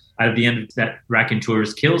nowhere at the end of that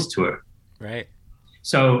Raconteurs Kills tour. Right.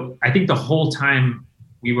 So I think the whole time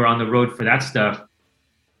we were on the road for that stuff,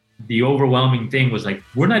 the overwhelming thing was like,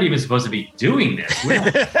 we're not even supposed to be doing this.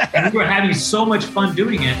 And we were having so much fun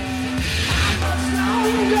doing it.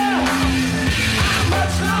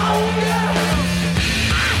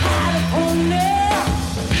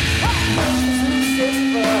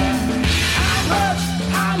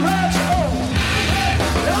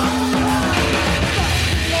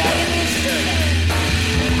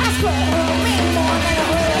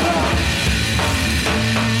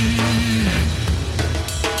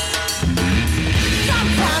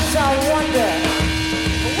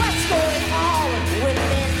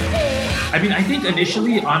 I mean, I think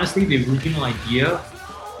initially, honestly, the original idea,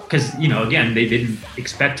 because, again, they didn't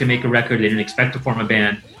expect to make a record. They didn't expect to form a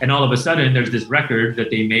band. And all of a sudden, there's this record that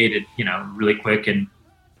they made it, really quick. And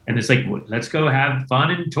it's like, well, let's go have fun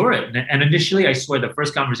and tour it. And initially, I swear, the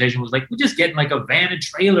first conversation was like, we'll just get in like a van and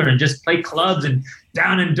trailer and just play clubs and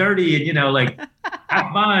down and dirty and, like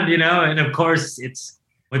have fun, And of course, it's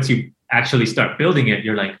once you actually start building it,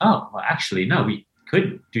 you're like, oh, well, actually, no, we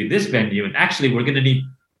could do this venue. And actually, we're going to need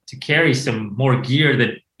to carry some more gear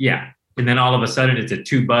and then all of a sudden it's a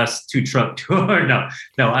 2-bus, 2-truck tour. No,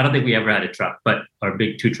 I don't think we ever had a truck, or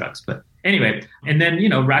big 2 trucks. But anyway, and then,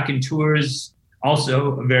 Raconteurs,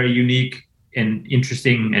 also a very unique and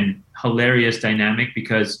interesting and hilarious dynamic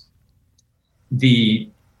because the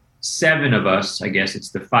 7 of us, I guess it's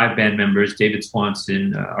the 5 band members, David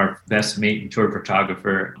Swanson, our best mate and tour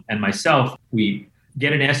photographer, and myself, we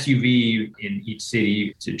get an SUV in each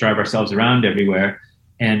city to drive ourselves around everywhere.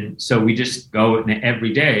 And so we just go and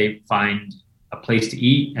every day find a place to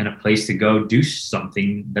eat and a place to go do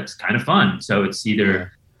something that's kind of fun. So it's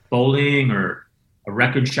either bowling or a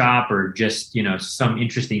record shop or just, some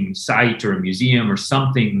interesting site or a museum or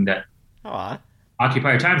something that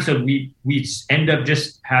occupy our time. So we end up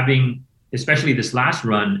just having, especially this last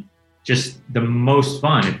run, just the most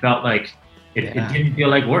fun. It felt like It didn't feel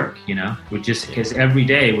like work, you know. We're just because every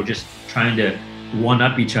day we're just trying to one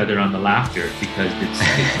up each other on the laughter because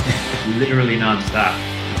it's literally nonstop.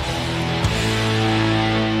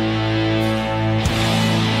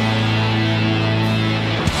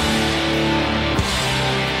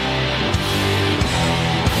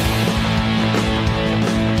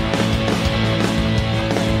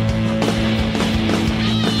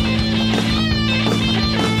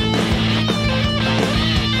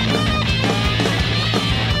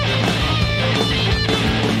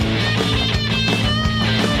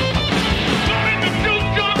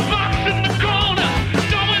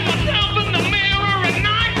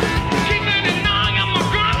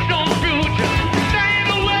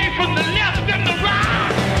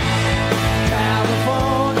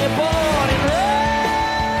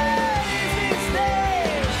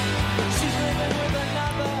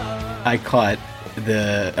 I caught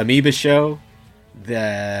the Amoeba show,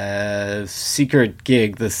 the secret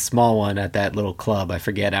gig, the small one at that little club. I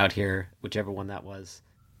forget out here, whichever one that was.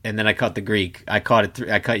 And then I caught the Greek. I caught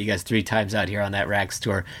you guys 3 times out here on that Rax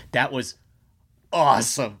tour. That was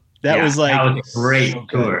awesome. That was a great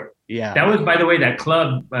tour. Yeah. That was, by the way, that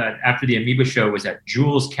club after the Amoeba show was at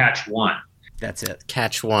Jules Catch One. That's it.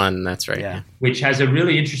 Catch One, that's right. Yeah. Which has a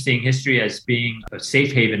really interesting history as being a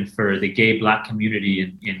safe haven for the gay black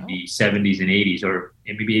community in the 70s and 80s, or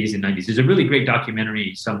maybe 80s and 90s. There's a really great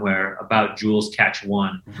documentary somewhere about Jules Catch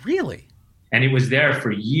One. Really? And it was there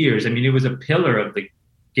for years. I mean, it was a pillar of the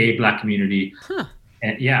gay black community. Huh.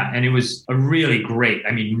 And it was a really great,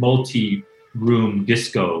 multi-room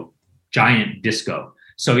disco, giant disco.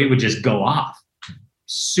 So it would just go off.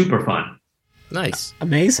 Super fun. Nice.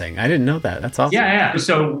 Amazing. I didn't know that. That's awesome. Yeah.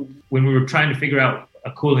 So when we were trying to figure out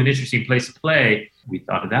a cool and interesting place to play, we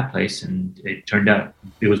thought of that place, and it turned out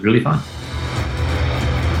it was really fun.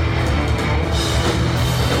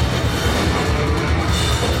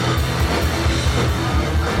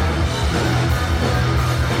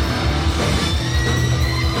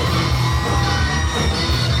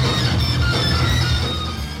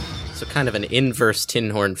 Kind of an inverse Tin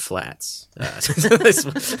Horn Flats.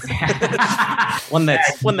 one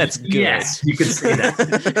that's good. Yes, you could say that.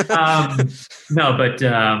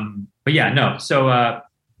 No. So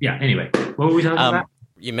anyway, what were we talking about?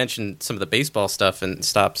 You mentioned some of the baseball stuff and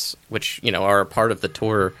stops, which are a part of the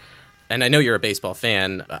tour. And I know you're a baseball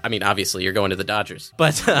fan. I mean, obviously, you're going to the Dodgers,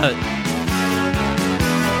 but.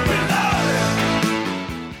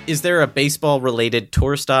 Is there a baseball-related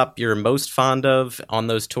tour stop you're most fond of on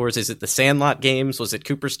those tours? Is it the Sandlot games? Was it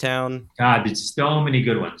Cooperstown? God, there's so many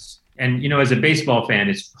good ones. And, as a baseball fan,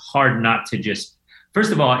 it's hard not to just...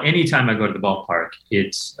 First of all, anytime I go to the ballpark,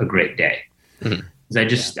 it's a great day.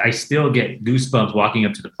 Because I still get goosebumps walking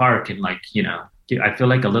up to the park and, I feel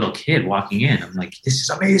like a little kid walking in. I'm like, this is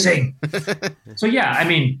amazing. So,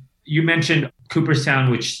 you mentioned Cooperstown,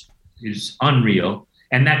 which is unreal.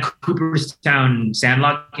 And that Cooperstown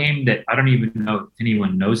Sandlot game that I don't even know if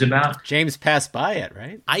anyone knows about. James passed by it,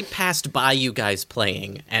 right? I passed by you guys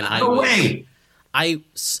playing, and I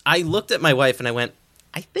looked at my wife and I went,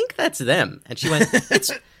 I think that's them. And she went,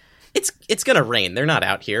 it's gonna rain. They're not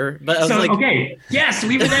out here. But I was okay, yes,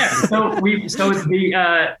 we were there.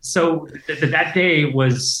 That day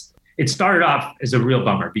was. It started off as a real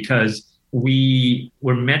bummer because we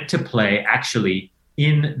were meant to play actually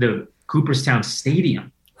in the Cooperstown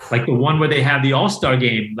Stadium, like the one where they have the All-Star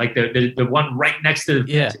game, like the one right next to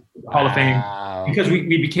the Hall of Fame. Because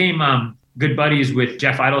we became good buddies with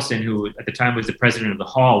Jeff Idelson, who at the time was the president of the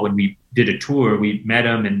Hall. When we did a tour, we met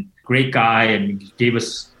him, and great guy, and gave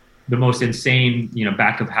us the most insane,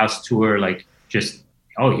 back of house tour. Like just,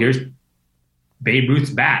 here's Babe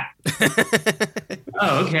Ruth's bat.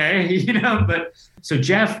 Oh, okay, But so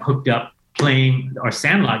Jeff hooked up playing our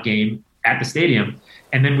Sandlot game at the stadium.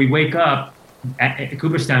 And then we wake up at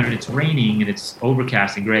Cooperstown and it's raining and it's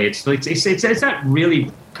overcast and gray. It's not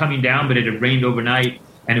really coming down, but it had rained overnight,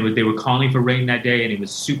 and they were calling for rain that day, and it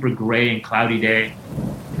was super gray and cloudy day,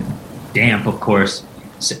 damp, of course.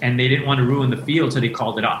 And they didn't want to ruin the field, so they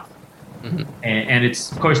called it off. Mm-hmm. And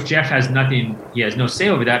it's, of course, Jeff has nothing. He has no say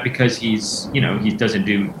over that because he doesn't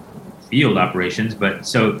do field operations. But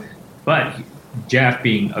Jeff,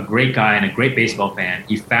 being a great guy and a great baseball fan,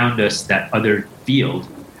 he found us that other field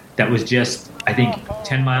that was just, I think,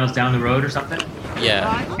 10 miles down the road or something.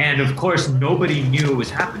 Yeah. And of course, nobody knew it was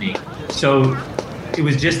happening. So it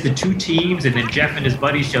was just the 2 teams, and then Jeff and his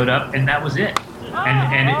buddies showed up, and that was it.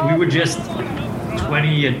 We were just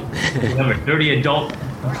 30 adults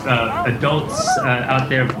out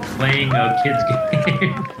there playing a kids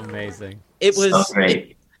game. Amazing. It was so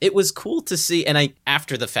great. It was cool to see, and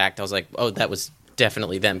after the fact, I was like, oh, that was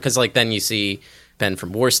definitely them. Because like then you see Ben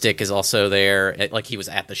from Warstick is also there. Like he was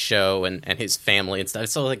at the show and his family and stuff.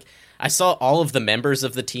 So like I saw all of the members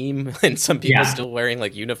of the team and some people still wearing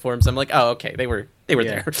like uniforms. I'm like, oh, okay, they were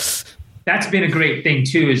there. That's been a great thing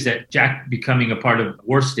too, is that Jack becoming a part of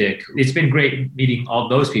Warstick. It's been great meeting all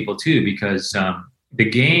those people too, because the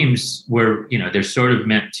games were, they're sort of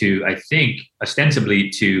meant to, I think, ostensibly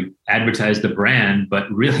to advertise the brand, but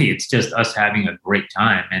really it's just us having a great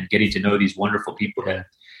time and getting to know these wonderful people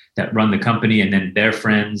that run the company, and then their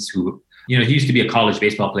friends who, he used to be a college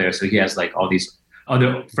baseball player. So he has like all these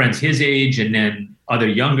other friends his age, and then other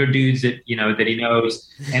younger dudes that, that he knows.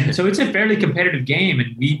 And so it's a fairly competitive game,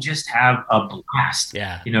 and we just have a blast,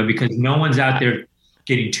 because no one's out there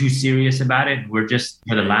getting too serious about it. We're just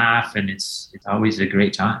going to laugh, and it's always a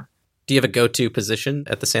great time. Do you have a go-to position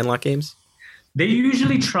at the Sandlot games? They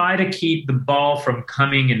usually try to keep the ball from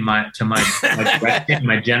coming in my direction,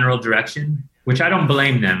 my general direction, which I don't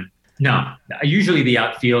blame them. No, usually the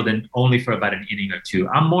outfield, and only for about an inning or two.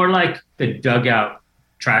 I'm more like the dugout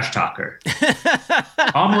trash talker.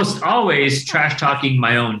 Almost always trash talking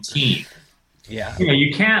my own team. Yeah.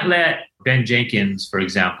 You can't let Ben Jenkins, for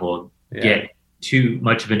example, get too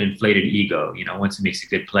much of an inflated ego, once he makes a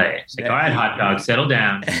good play. It's like, all right, hot dog, settle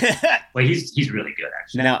down. Well, he's really good,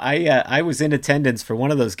 actually. Now, I was in attendance for one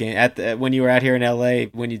of those games when you were out here in LA,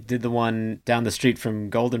 when you did the one down the street from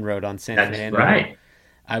Golden Road on San Fernando. Right.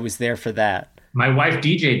 I was there for that. My wife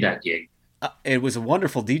DJ'd that gig. It was a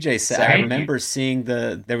wonderful DJ set. I remember seeing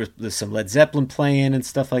there was some Led Zeppelin playing and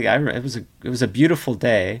stuff like that. It was a beautiful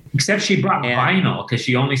day. Except she brought vinyl, because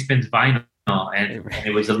she only spins vinyl. And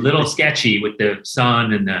it was a little sketchy with the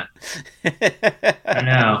sun and the. I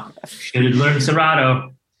know. Should have learned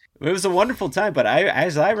Serato. It was a wonderful time, but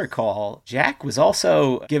as I recall, Jack was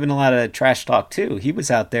also giving a lot of trash talk too. He was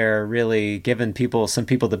out there really giving some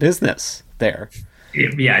people the business there.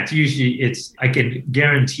 Yeah, I can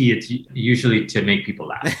guarantee it's usually to make people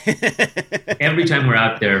laugh. Every time we're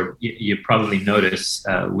out there, you probably notice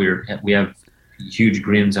we have huge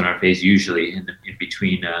grins on our face usually in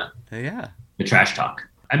between the trash talk.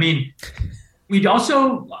 I mean, we'd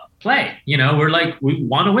also play, we're like, we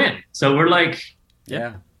want to win. So we're like,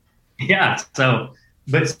 so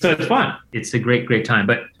it's fun. It's a great time.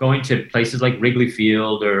 But going to places like Wrigley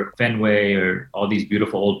Field or Fenway or all these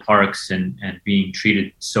beautiful old parks and being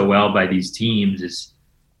treated so well by these teams is,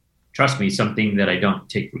 trust me, something that I don't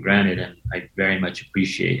take for granted and I very much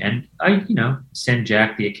appreciate. And I, send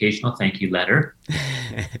Jack the occasional thank you letter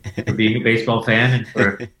for being a baseball fan and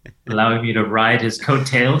for allowing me to ride his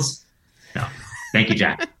coattails. No, thank you,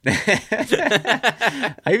 Jack.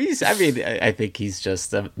 I think he's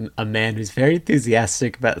just a man who's very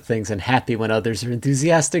enthusiastic about things and happy when others are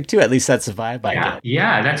enthusiastic too. At least that's the vibe I get.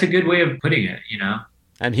 Yeah, that's a good way of putting it,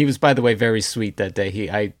 And he was, by the way, very sweet that day.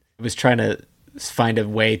 I was trying to find a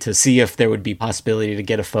way to see if there would be possibility to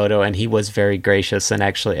get a photo, and he was very gracious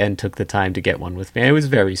and took the time to get one with me. It was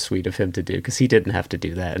very sweet of him to do, because he didn't have to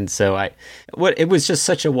do that. And so it was just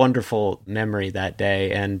such a wonderful memory that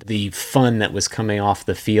day, and the fun that was coming off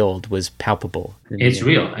the field was palpable. It's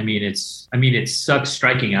real. I mean, it sucks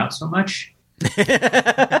striking out so much.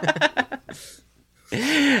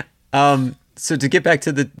 So to get back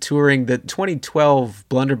to the touring, the 2012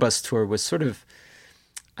 Blunderbuss tour was sort of,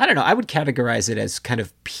 I don't know, I would categorize it as kind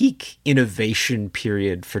of peak innovation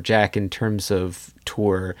period for Jack in terms of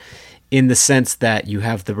tour, in the sense that you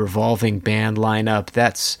have the revolving band lineup.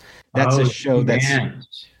 That's a show that's...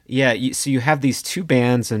 Yeah, so you have these two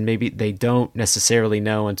bands, and maybe they don't necessarily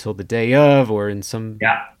know until the day of, or in some...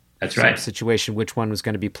 Yeah. That's right. Situation, which one was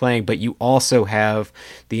going to be playing, but you also have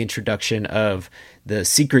the introduction of the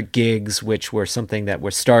secret gigs, which were something that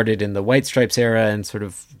were started in the White Stripes era and sort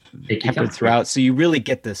of peppered throughout. So you really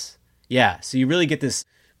get this,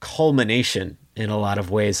 culmination in a lot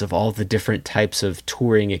of ways of all the different types of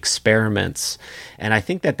touring experiments. And I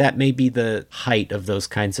think that may be the height of those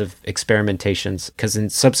kinds of experimentations, because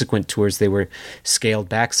in subsequent tours they were scaled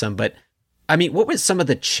back some. But I mean, what were some of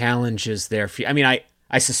the challenges there for you? I mean,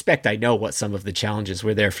 I suspect I know what some of the challenges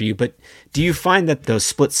were there for you, but do you find that those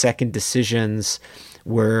split-second decisions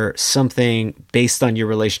were something, based on your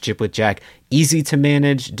relationship with Jack, easy to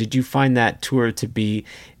manage? Did you find that tour to be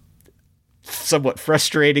somewhat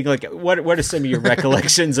frustrating? Like, what are some of your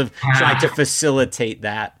recollections of trying to facilitate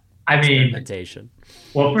that experimentation?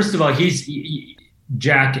 Well, first of all,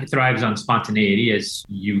 Jack thrives on spontaneity, as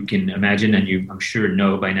you can imagine, and I'm sure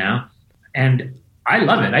know by now. And I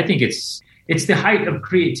love it. I think it's the height of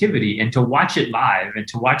creativity, and to watch it live and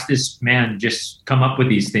to watch this man just come up with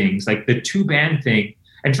these things, like the 2-band thing.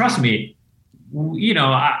 And trust me,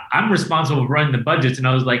 I'm responsible for running the budgets. And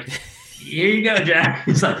I was like, here you go, Jack.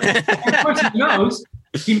 It's like, of course he knows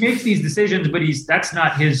he makes these decisions, but that's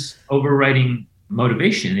not his overriding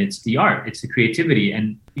motivation. It's the art, it's the creativity.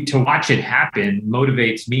 And to watch it happen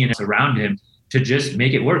motivates me and around him to just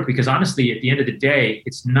make it work. Because honestly, at the end of the day,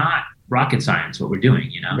 it's not rocket science what we're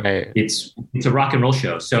doing, you know? Right. It's a rock and roll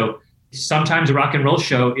show. So sometimes a rock and roll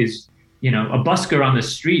show is, you know, a busker on the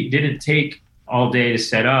street didn't take all day to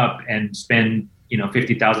set up and spend, you know,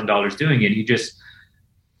 $50,000 doing it. He just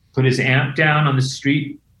put his amp down on the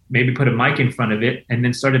street, maybe put a mic in front of it, and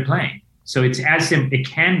then started playing. So it's as simple. It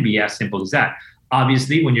can be as simple as that.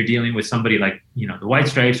 Obviously, when you're dealing with somebody like, you know, the White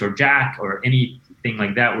Stripes or Jack or anything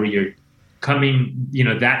like that, where you're coming, you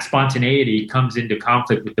know, that spontaneity comes into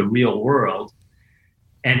conflict with the real world,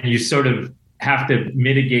 and you sort of have to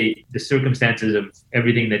mitigate the circumstances of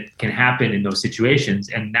everything that can happen in those situations.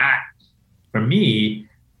 And that, for me,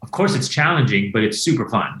 of course, it's challenging, but it's super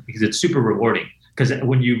fun because it's super rewarding. Because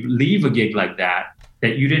when you leave a gig like that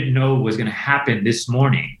you didn't know was going to happen this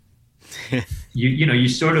morning, you know, you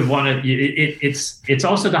sort of want to. It's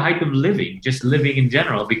also the hype of living, just living in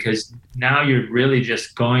general, because now you're really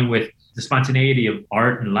just going with the spontaneity of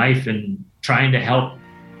art and life and trying to help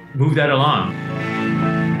move that along.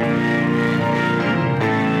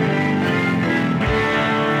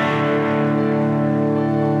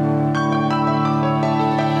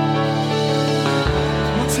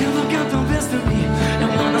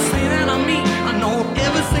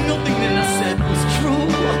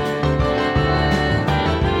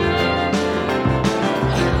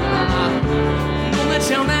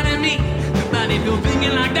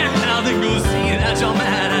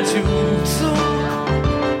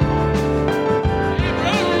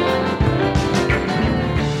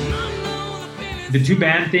 The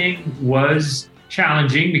two-band thing was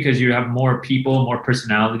challenging because you have more people, more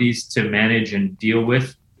personalities to manage and deal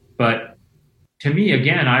with. But to me,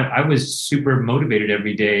 again, I was super motivated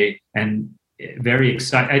every day and very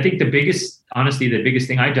excited. I think the biggest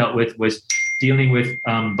thing I dealt with was dealing with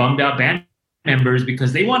bummed out band members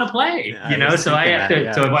because they want to play, you know? So I have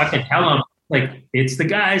to, so I have to tell them, like, it's the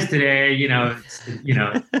guys today, you know,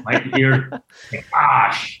 my ear,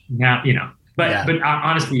 gosh, now, you know. But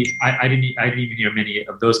honestly, I didn't even hear many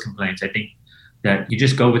of those complaints. I think that you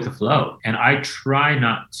just go with the flow. And I try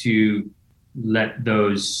not to let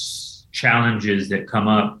those challenges that come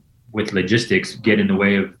up with logistics get in the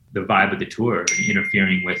way of the vibe of the tour and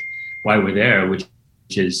interfering with why we're there, which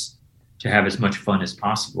is to have as much fun as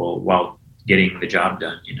possible while getting the job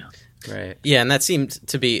done, you know. Right. Yeah, and that seemed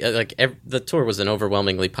to be the tour was an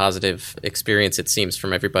overwhelmingly positive experience, it seems,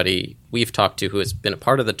 from everybody we've talked to who has been a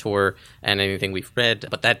part of the tour and anything we've read.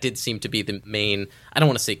 But that did seem to be the main, I don't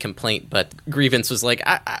want to say complaint, but grievance was like,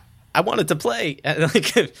 I wanted to play. We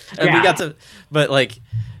got to, but like,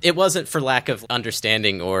 it wasn't for lack of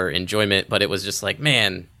understanding or enjoyment, but it was just like,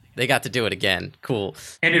 man, they got to do it again. Cool.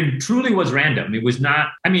 And it truly was random. It was not,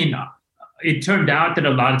 I mean, it turned out that a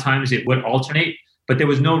lot of times it would alternate, but there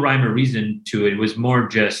was no rhyme or reason to it. It was more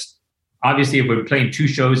just, obviously, if we're playing two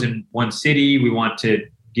shows in one city, we want to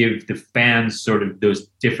give the fans sort of those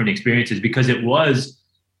different experiences because there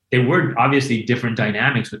were obviously different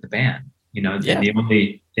dynamics with the band. You know, the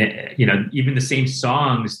only, you know, even the same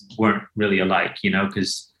songs weren't really alike, you know,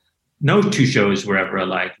 because no two shows were ever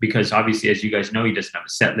alike because obviously, as you guys know, he doesn't have a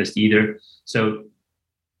set list either. So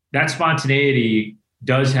that spontaneity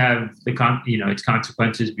does have its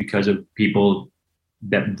consequences because of people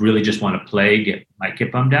that really just want to play might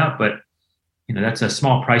get bummed out, but you know, that's a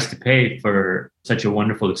small price to pay for such a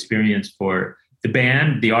wonderful experience for the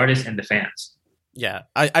band, the artist, and the fans. Yeah,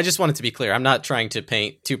 I just wanted to be clear. I'm not trying to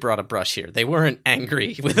paint too broad a brush here. They weren't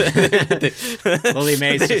angry with it. Lily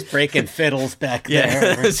Mae's just breaking fiddles back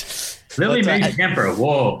there. Lily Mae's temper.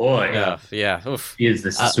 Whoa, boy. Yeah. Oof. She is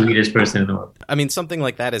the sweetest person in the world. I mean, something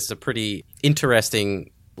like that is a pretty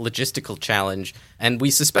interesting logistical challenge, and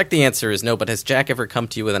we suspect the answer is no, but has Jack ever come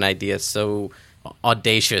to you with an idea so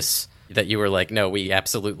audacious that you were like, no, we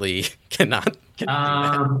absolutely cannot do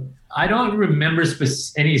that? I don't remember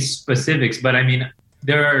any specifics, but I mean,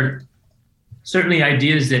 there are certainly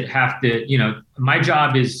ideas that have to, you know, my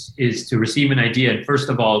job is to receive an idea. And first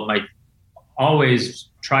of all, my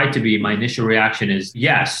initial reaction is,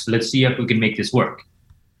 yes, let's see if we can make this work.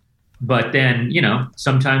 But then, you know,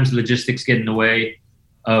 sometimes logistics get in the way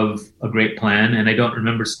of a great plan. And I don't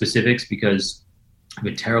remember specifics because I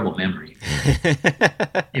have a terrible memory.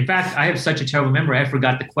 In fact, I have such a terrible memory, I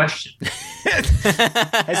forgot the question.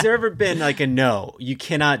 Has there ever been like a no, you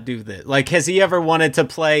cannot do this? Like, has he ever wanted to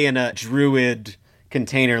play in a Druid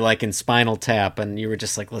container like in Spinal Tap and you were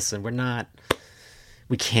just like, listen, we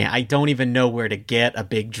We can't. I don't even know where to get a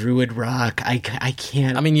big Druid rock. I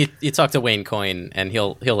can't. I mean, you talk to Wayne Coyne, and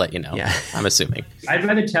he'll let you know. Yeah. I'm assuming. I'd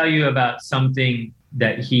rather tell you about something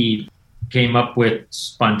that he came up with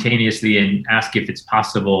spontaneously and ask if it's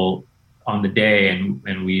possible on the day,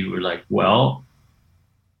 and we were like, well,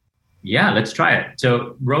 yeah, let's try it.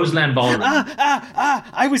 So Roseland Ballroom.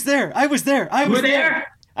 I was there. I was there.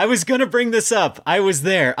 I was going to bring this up. I was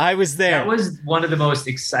there. That was one of the most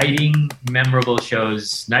exciting, memorable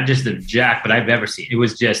shows, not just of Jack, but I've ever seen. It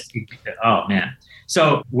was just, oh, man.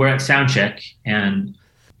 So we're at soundcheck, and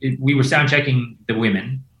we were soundchecking the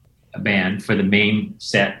women, a band, for the main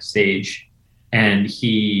set stage. And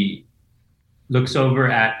he looks over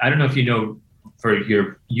at, I don't know if you know,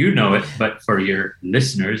 but for your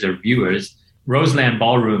listeners or viewers, Roseland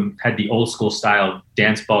Ballroom had the old school style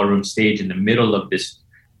dance ballroom stage in the middle of this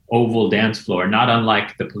oval dance floor, not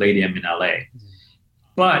unlike the Palladium in LA.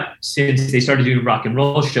 But since they started doing rock and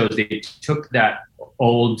roll shows, they took that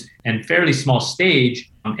old and fairly small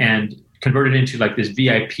stage and converted it into like this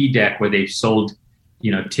VIP deck where they sold,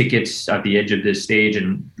 tickets at the edge of the stage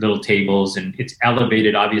and little tables, and it's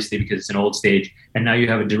elevated obviously because it's an old stage. And now you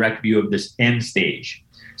have a direct view of this end stage.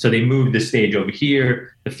 So they moved the stage over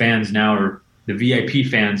here. The fans now are, the VIP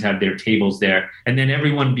fans have their tables there. And then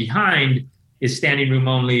everyone behind is standing room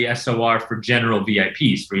only SOR for general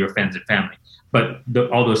VIPs for your friends and family. But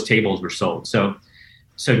all those tables were sold. So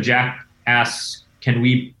Jack asks, can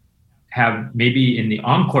we have maybe in the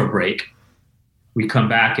encore break, we come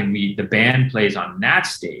back and the band plays on that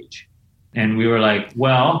stage. And we were like,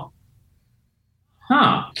 well,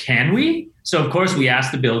 can we? So of course we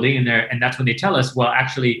asked the building and that's when they tell us, well,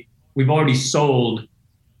 actually we've already sold,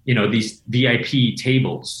 these VIP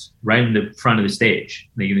tables right in the front of the stage.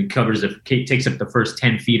 It takes up the first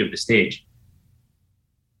 10 feet of the stage.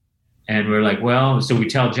 And we're like, well, so we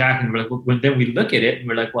tell Jack, and we're like, then we look at it and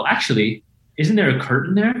we're like, well, actually, isn't there a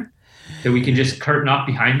curtain there that we can just curtain off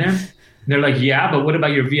behind them? And they're like, yeah, but what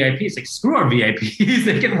about your VIPs? Like, screw our VIPs.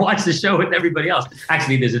 They can watch the show with everybody else.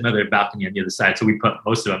 Actually, there's another balcony on the other side, so we put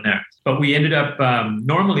most of them there. But we ended up,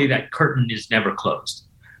 normally that curtain is never closed.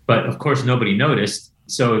 But of course, nobody noticed.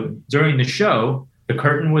 So during the show, the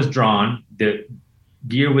curtain was drawn, the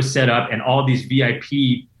gear was set up, and all these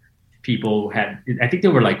VIP people had, I think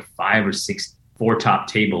there were like 5 or 6 four-top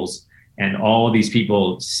tables, and all these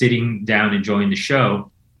people sitting down enjoying the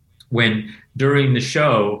show. When during the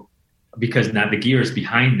show, because now the gear is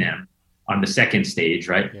behind them on the second stage,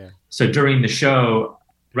 right? Yeah. So during the show,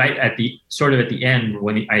 right at the end,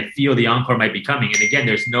 when I feel the encore might be coming, and again,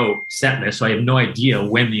 there's no set list, so I have no idea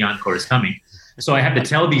when the encore is coming. So I have to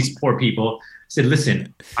tell these poor people, I said,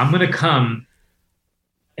 listen, I'm going to come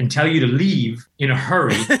and tell you to leave in a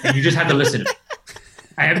hurry, and you just have to listen to me.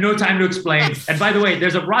 I have no time to explain. And by the way,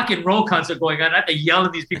 there's a rock and roll concert going on. I have to yell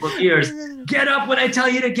in these people's ears, get up when I tell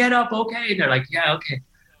you to get up, okay? And they're like, yeah, okay.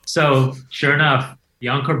 So sure enough, the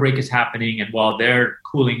encore break is happening, and while they're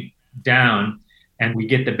cooling down, and we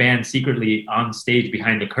get the band secretly on stage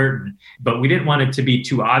behind the curtain, but we didn't want it to be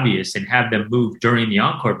too obvious and have them move during the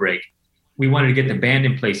encore break. We wanted to get the band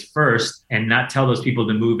in place first and not tell those people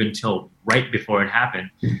to move until right before it happened.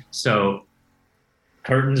 So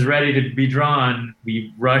curtains ready to be drawn.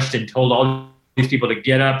 We rushed and told all these people to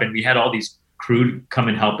get up, and we had all these crew come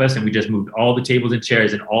and help us, and we just moved all the tables and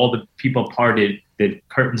chairs, and all the people parted, the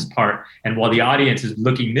curtains part. And while the audience is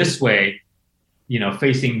looking this way,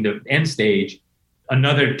 facing the end stage,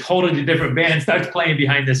 another totally different band starts playing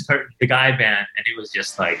behind this curtain, the guy band, and it was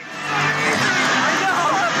just like...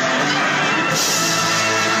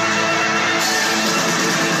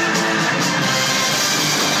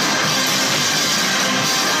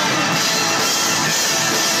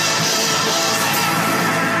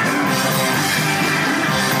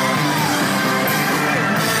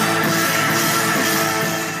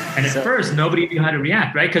 And at first, nobody knew how to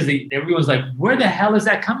react, right? Because everyone's like, where the hell is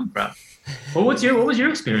that coming from? Well, what was your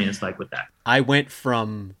experience like with that? I went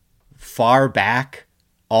from far back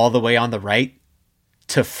all the way on the right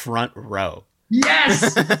to front row.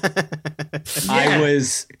 Yes! I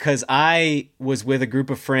was with a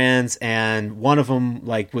group of friends, and one of them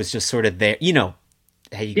was just sort of there.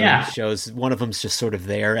 How you go to shows, one of them's just sort of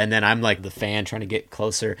there, and then I'm like the fan trying to get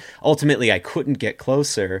closer. Ultimately, I couldn't get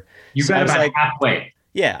closer. You got about halfway.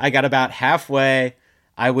 Yeah, I got about halfway.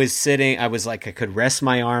 I was sitting, I could rest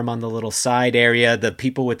my arm on the little side area, the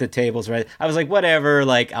people with the tables, right? I was like, whatever,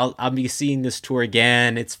 I'll be seeing this tour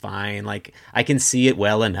again. It's fine. I can see it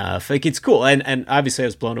well enough. It's cool. And obviously I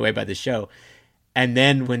was blown away by the show. And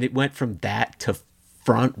then when it went from that to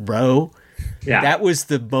front row, that was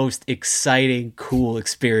the most exciting, cool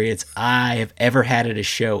experience I have ever had at a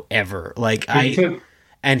show ever.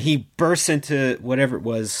 and he bursts into whatever it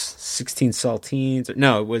was, 16 Saltines.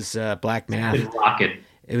 No, it was Black Math. Rocket.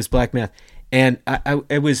 It was Black Math. And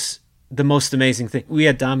it was the most amazing thing. We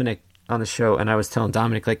had Dominic on the show, and I was telling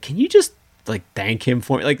Dominic, like, can you just, like, thank him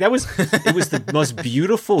for it? Like, it was the most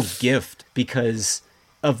beautiful gift because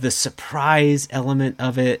of the surprise element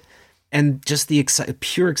of it and just the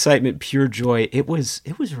pure excitement, pure joy. It was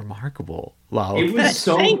remarkable, Lalo. It was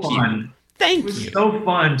so fun. Thank you. It was so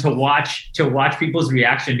fun to watch people's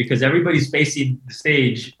reaction because everybody's facing the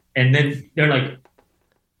stage, and then they're like,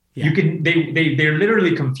 they're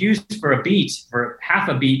literally confused for half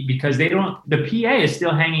a beat because the PA is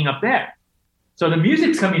still hanging up there. So the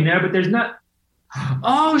music's coming there, but there's not,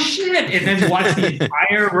 oh shit. And then watch the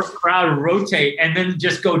entire crowd rotate and then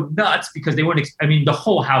just go nuts because they weren't, the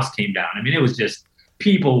whole house came down. I mean, it was just,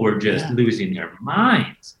 people were just losing their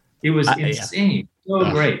minds. It was insane.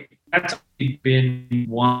 So great. That's been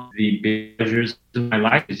one of the big pleasures of my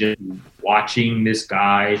life, is just watching this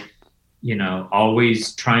guy,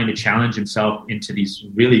 always trying to challenge himself into these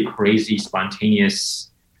really crazy, spontaneous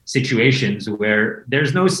situations where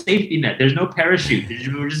there's no safety net, there's no parachute.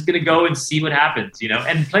 We're just going to go and see what happens,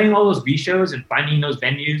 and playing all those B shows and finding those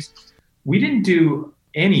venues. We didn't do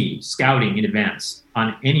any scouting in advance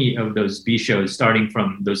on any of those B shows, starting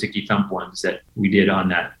from those Icky Thump ones that we did on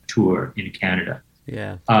that tour in Canada.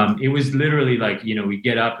 Yeah. It was literally like, we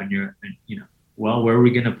get up and well, where are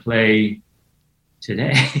we going to play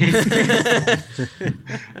today?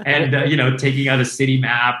 And, taking out a city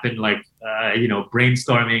map and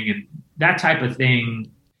brainstorming and that type of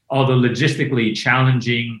thing. Although logistically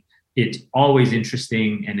challenging, it's always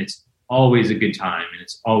interesting and it's always a good time. And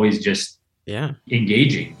it's always just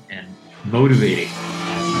engaging and motivating.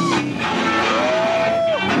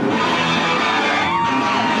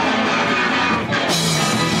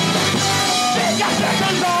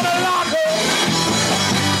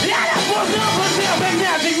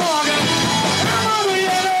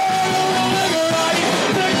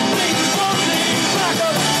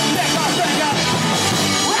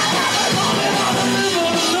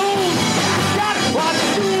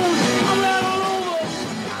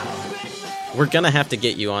 We're going to have to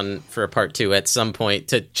get you on for a part 2 at some point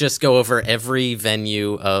to just go over every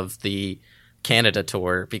venue of the Canada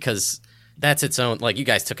tour, because that's its own, like, you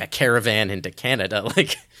guys took a caravan into Canada,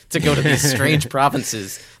 like, to go to these strange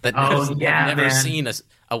provinces that have never seen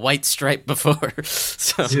a white stripe before.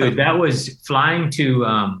 So. Dude, that was flying to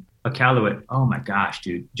Iqaluit. Oh my gosh,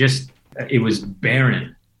 dude. It was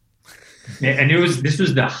barren. And this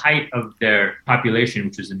was the height of their population,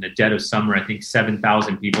 which was in the dead of summer. I think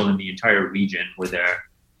 7,000 people in the entire region were there.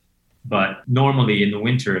 But normally in the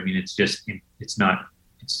winter, I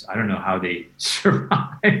don't know how they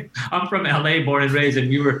survive. I'm from LA, born and raised, and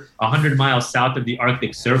we were 100 miles south of the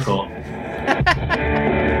Arctic Circle.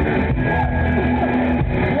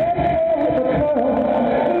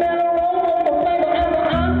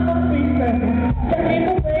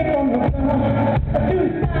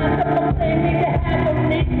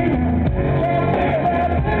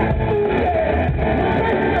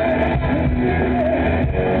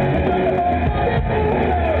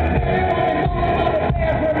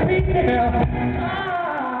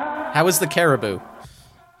 How was the caribou?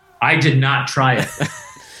 I did not try it.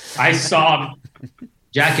 I saw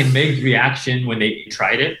Jack and Meg's reaction when they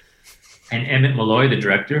tried it, and Emmett Malloy, the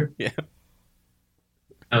director. Yeah.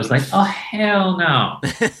 I was like, oh, hell no.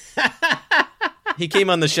 He came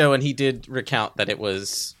on the show and he did recount that it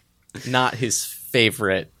was not his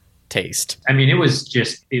favorite taste. I mean, it was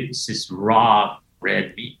this raw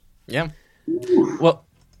red meat. Yeah. Well,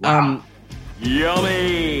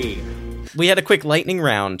 yummy. We had a quick lightning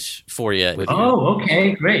round for you.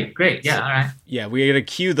 Okay. Great. Yeah, all right. Yeah, we're going to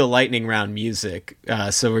cue the lightning round music.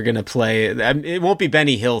 So we're going to play, it won't be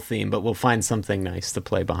Benny Hill theme, but we'll find something nice to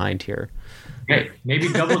play behind here. Okay, maybe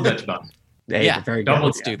double Dutch bump. Hey, yeah, very double.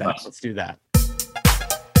 Let's do that. Let's do that.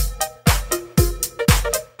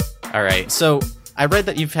 All right, so I read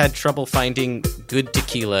that you've had trouble finding good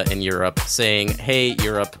tequila in Europe, saying, hey,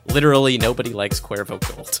 Europe, literally nobody likes Cuervo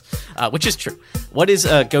Gold, which is true. What is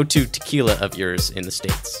a go-to tequila of yours in the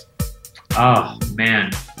States? Oh,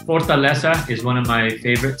 man. Fortaleza is one of my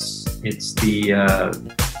favorites. It's the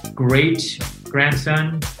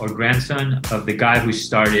great-grandson of the guy who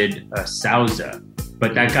started Sauza.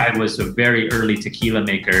 But that guy was a very early tequila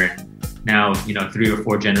maker. And now, 3 or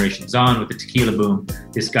 4 generations on with the tequila boom,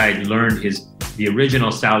 this guy learned the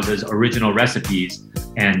original Sauza's original recipes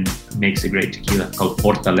and makes a great tequila called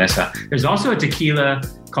Fortaleza. There's also a tequila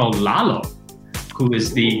called Lalo, he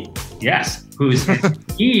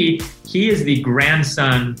is the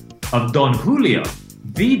grandson of Don Julio,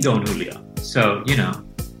 the Don Julio. So,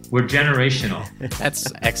 We're generational.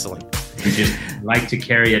 That's excellent. We just like to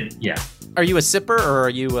carry it. Yeah. Are you a sipper or are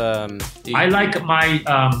you? I like my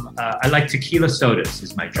I like tequila sodas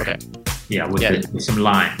is my drink. Okay. Yeah, with some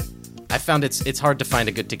lime. I found it's hard to find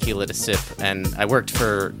a good tequila to sip, and I worked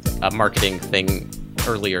for a marketing thing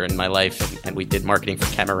earlier in my life, and we did marketing for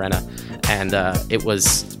Camarena, and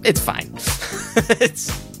it's fine.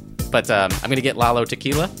 I'm gonna get Lalo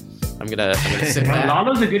tequila. I'm gonna sip that.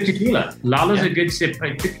 Lalo's a good tequila. Lalo's a good sip.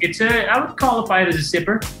 I would qualify it as a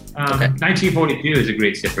sipper. 1942 is a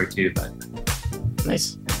great sipper too. But.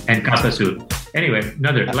 Nice. And Casa Azul. Anyway,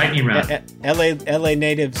 another lightning round. LA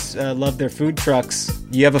natives love their food trucks.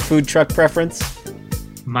 You have a food truck preference?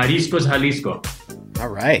 Mariscos Jalisco. All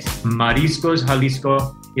right. Mariscos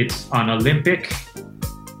Jalisco. It's on Olympic,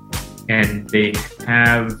 and they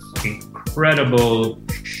have incredible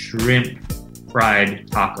shrimp fried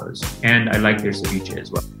tacos, and I like their ceviche as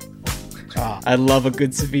well. Oh, I love a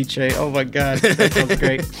good ceviche. Oh my god, that sounds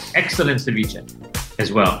great. Excellent ceviche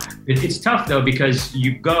as well. It's tough though because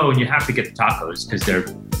you go and you have to get the tacos because they're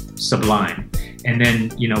sublime, and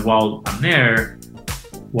then while I'm there,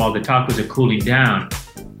 while the tacos are cooling down,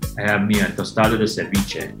 I have me a tostada de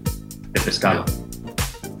ceviche de pescado.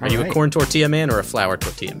 Are you a corn tortilla man or a flour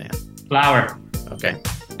tortilla man? Flour. Okay.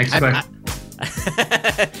 Next question.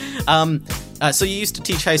 So you used to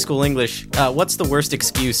teach high school English. What's the worst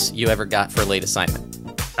excuse you ever got for a late assignment?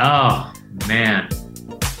 Oh, man.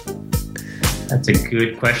 That's a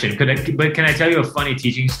good question. But can I tell you a funny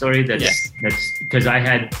teaching story? That's because I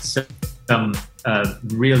had some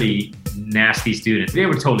really nasty students. They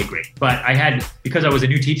were totally great. But because I was a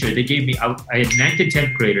new teacher, they gave me, I had 9th and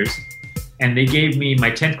 10th graders, and they gave me,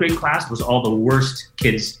 my 10th grade class was all the worst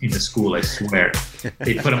kids in the school, I swear.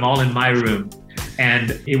 They put them all in my room.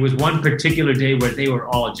 And it was one particular day where they were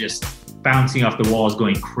all just bouncing off the walls,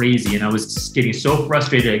 going crazy. And I was just getting so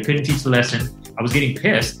frustrated. I couldn't teach the lesson. I was getting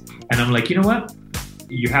pissed. And I'm like, you know what?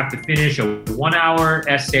 You have to finish a 1-hour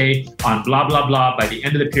essay on blah, blah, blah by the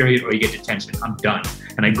end of the period or you get detention. I'm done.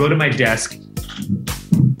 And I go to my desk,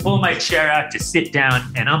 pull my chair out to sit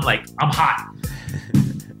down, and I'm like, I'm hot.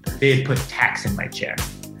 They had put tacks in my chair.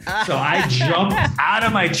 So I jump out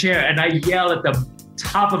of my chair and I yell at the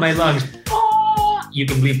top of my lungs, oh! You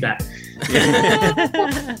can bleep that.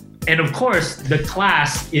 And of course, the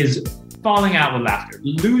class is falling out with laughter,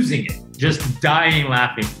 losing it, just dying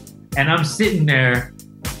laughing. And I'm sitting there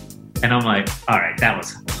and I'm like, all right, that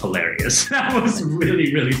was hilarious. That was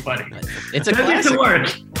really, really funny. It's a classic. It work.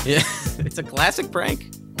 Yeah, it's a classic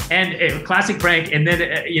prank. And a classic prank. And then,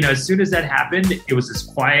 as soon as that happened, it was as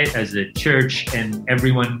quiet as a church, and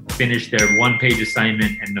everyone finished their 1-page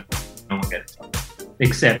assignment, and no one got it.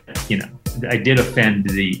 Except, I did offend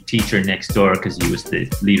the teacher next door because he was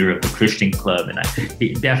the leader of the Christian club, and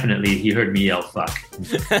he heard me yell "fuck."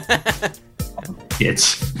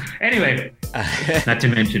 Kids. Anyway, not to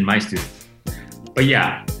mention my students. But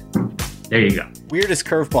yeah, there you go. Weirdest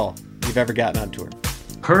curveball you've ever gotten on tour?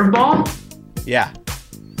 Curveball? Yeah.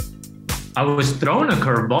 I was thrown a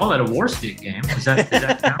curveball at a War Stick game. Does that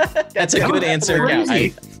count? That's a good answer.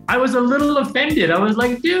 I was a little offended. I was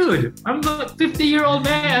like, dude, I'm a 50-year-old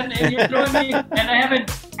man, and you're throwing me, and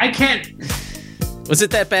I can't. Was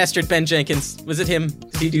it that bastard Ben Jenkins? Was it him?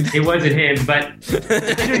 Did he do that? It wasn't him, but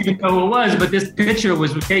I didn't know who it was. But this pitcher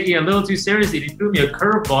was taking it a little too seriously. He threw me a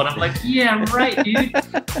curveball, and I'm like, yeah, right, dude.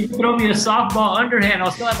 You throw me a softball underhand,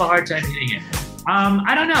 I'll still have a hard time hitting it.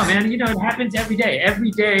 I don't know, man. It happens every day.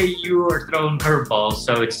 Every day you are throwing curveballs,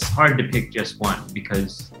 so it's hard to pick just one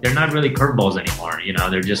because they're not really curveballs anymore.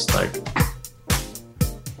 They're just like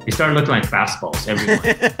they start looking like fastballs. Everyone.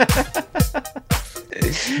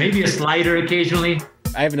 Maybe a slider occasionally.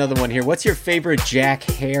 I have another one here. What's your favorite Jack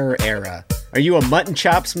hair era? Are you a mutton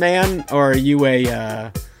chops man, or are you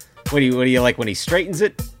a what do you like when he straightens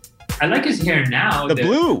it? I like his hair now. The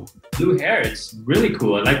blue hair, it's really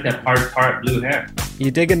cool. I like that part blue hair. You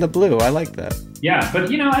dig in the blue. I like that. Yeah,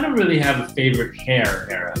 but I don't really have a favorite hair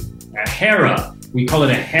era. A hera. We call it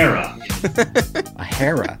a hera. A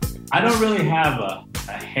hera. I don't really have a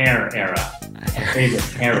hair era. A favorite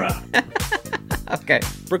hera. Okay.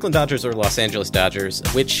 Brooklyn Dodgers or Los Angeles Dodgers?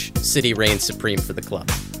 Which city reigns supreme for the club?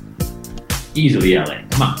 Easily LA.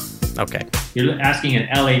 Come on. Okay. You're asking an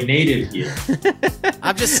LA native here.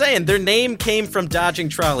 I'm just saying, their name came from dodging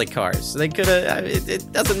trolley cars. They could have.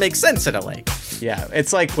 It doesn't make sense in LA. Yeah,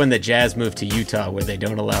 it's like when the Jazz moved to Utah, where they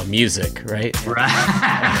don't allow music, right?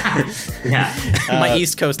 Right. Yeah. My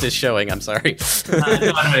East Coast is showing. I'm sorry. No.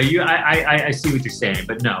 I see what you're saying,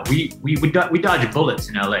 but no, we dodge bullets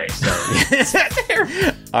in LA. So.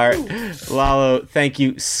 All right, Lalo, thank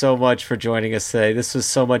you so much for joining us today. This was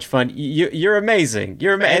so much fun. You're amazing.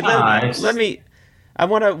 You're amazing. Let me. I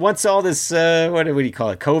want to, once all this, what do you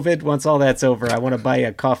call it, COVID, once all that's over, I want to buy you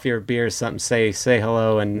a coffee or beer or something, say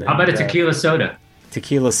hello. And how about a tequila soda?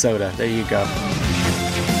 Tequila soda, there you go.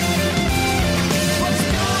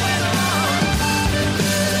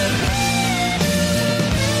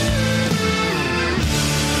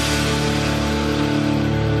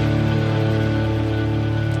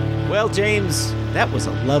 Well, James, that was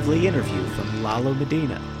a lovely interview from Lalo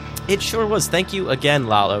Medina. It sure was. Thank you again,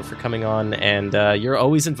 Lalo, for coming on. And you're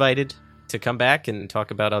always invited to come back and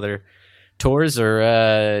talk about other tours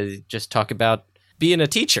or just talk about being a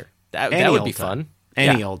teacher. That would be fun.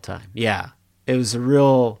 Any old time. Yeah. It was a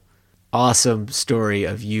real awesome story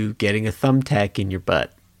of you getting a thumbtack in your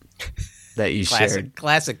butt that you shared.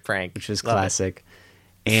 Classic prank. Which was classic.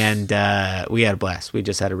 And we had a blast. We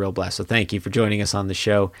just had a real blast. So thank you for joining us on the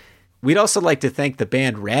show. We'd also like to thank the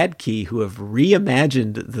band Radkey, who have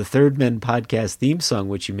reimagined the Third Men podcast theme song,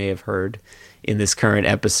 which you may have heard in this current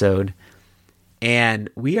episode. And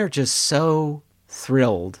we are just so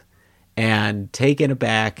thrilled and taken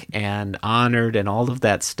aback and honored and all of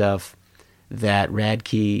that stuff that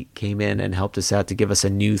Radkey came in and helped us out to give us a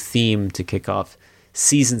new theme to kick off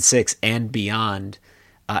season 6 and beyond.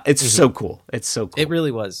 It's so cool. It's so cool. It really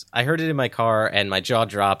was. I heard it in my car and my jaw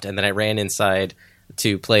dropped, and then I ran inside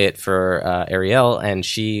to play it for Ariel, and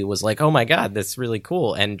she was like, oh my God, that's really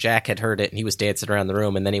cool. And Jack had heard it, and he was dancing around the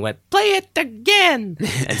room, and then he went, play it again!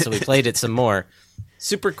 And so we played it some more.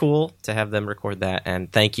 Super cool to have them record that, and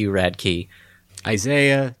thank you, Radkey.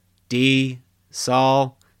 Isaiah, Dee,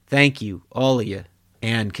 Saul, thank you, all of you.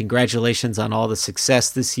 And congratulations on all the success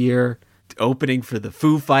this year. Opening for the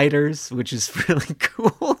Foo Fighters, which is really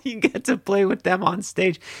cool. You get to play with them on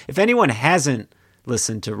stage. If anyone hasn't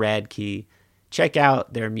listened to Radkey, check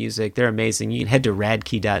out their music. They're amazing. You can head to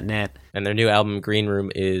radkey.net. And their new album, Green Room,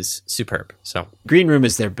 is superb. So Green Room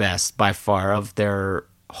is their best by far of their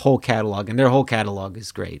whole catalog, and their whole catalog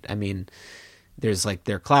is great. I mean, there's like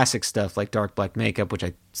their classic stuff like Dark Black Makeup, which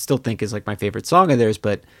I still think is like my favorite song of theirs,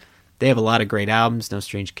 but they have a lot of great albums, No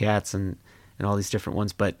Strange Cats and all these different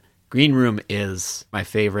ones. But Green Room is my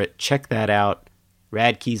favorite. Check that out.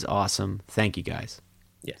 Radkey's awesome. Thank you, guys.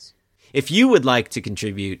 Yes. If you would like to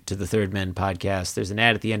contribute to the Third Men podcast, there's an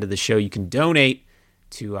ad at the end of the show. You can donate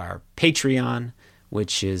to our Patreon,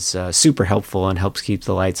 which is super helpful and helps keep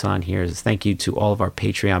the lights on here. Thank you to all of our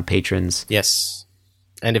Patreon patrons. Yes.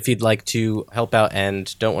 And if you'd like to help out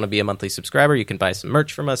and don't want to be a monthly subscriber, you can buy some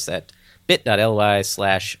merch from us at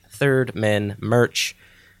bit.ly/thirdmenmerch.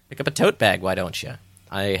 Pick up a tote bag, why don't you?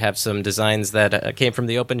 I have some designs that came from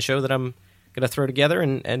the open show that I'm going to throw together,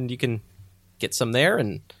 and you can get some there,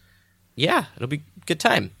 and yeah, it'll be a good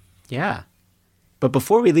time. Yeah. But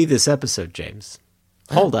before we leave this episode, James,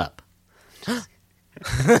 hold up.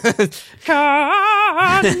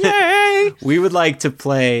 Kanye! We would like to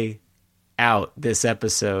play out this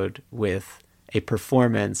episode with a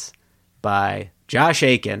performance by Josh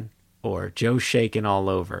Aiken, or Joe Shaken all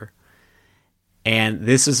over. And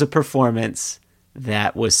this is a performance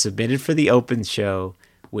that was submitted for the open show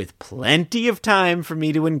with plenty of time for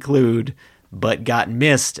me to include, but got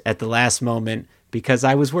missed at the last moment because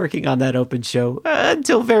I was working on that open show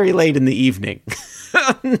until very late in the evening.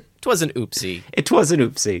 It was an oopsie. It was an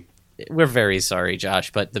oopsie. We're very sorry,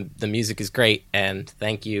 Josh, but the music is great, and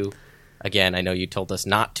thank you. Again, I know you told us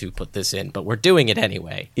not to put this in, but we're doing it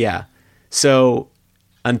anyway. Yeah. So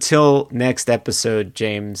until next episode,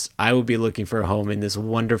 James, I will be looking for a home in this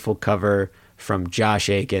wonderful cover from Josh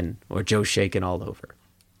Aiken, or Joe Shaken all over.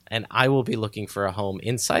 And I will be looking for a home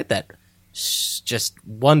inside that just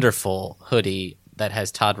wonderful hoodie that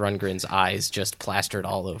has Todd Rundgren's eyes just plastered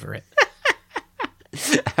all over it.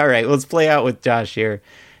 All right, let's play out with Josh here,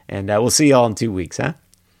 and we'll see you all in 2 weeks, huh?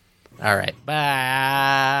 All right,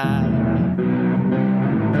 bye.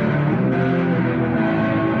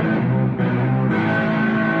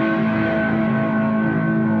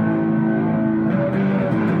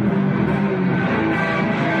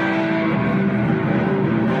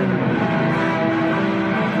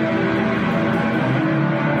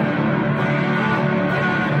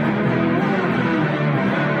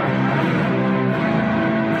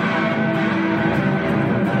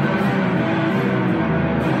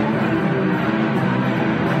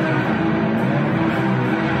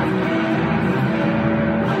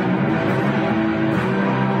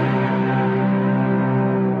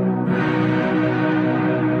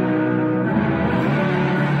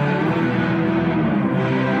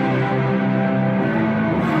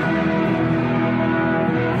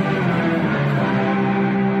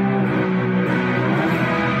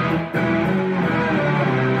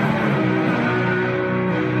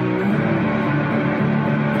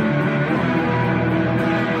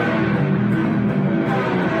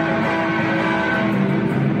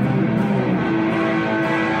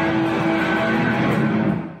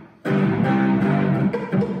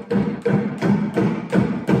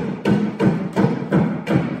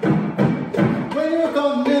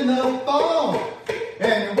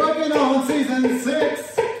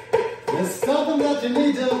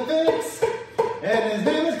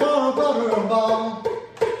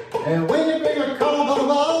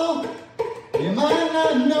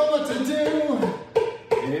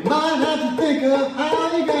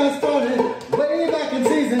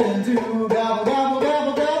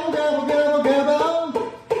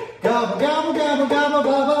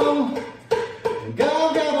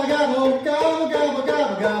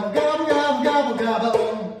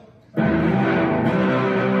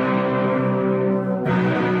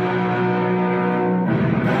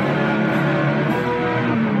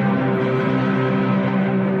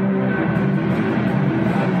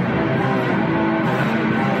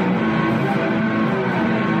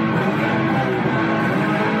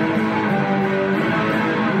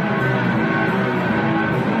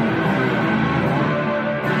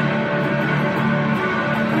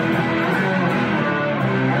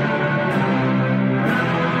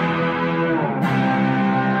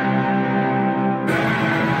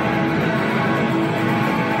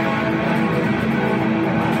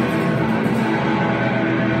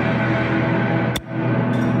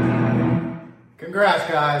 Congrats,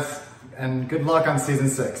 guys, and good luck on season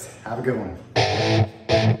 6. Have a good one.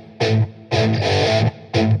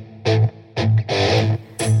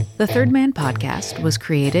 The Third Man Podcast was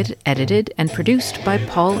created, edited, and produced by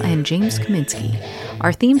Paul and James Kaminsky.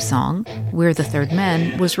 Our theme song, We're the Third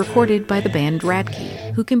Men, was recorded by the band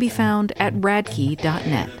Radkey, who can be found at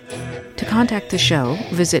radkey.net. To contact the show,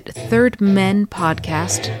 visit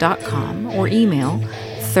thirdmenpodcast.com or email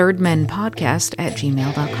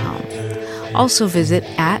thirdmenpodcast@gmail.com. Also visit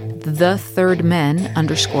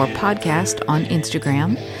 @thethirdmen_podcast on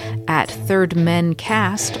Instagram,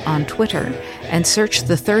 @thirdmencast on Twitter, and search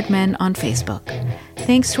The Third Men on Facebook.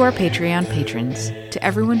 Thanks to our Patreon patrons, to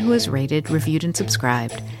everyone who has rated, reviewed, and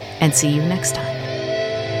subscribed, and see you next time.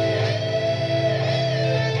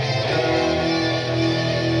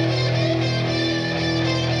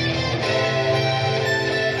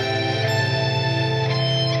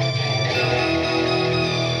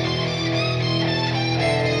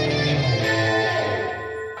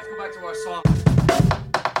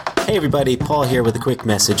 Hey everybody, Paul here with a quick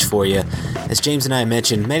message for you. As James and I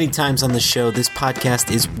mentioned many times on the show, this podcast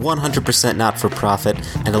is 100% not-for-profit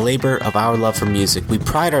and a labor of our love for music. We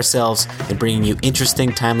pride ourselves in bringing you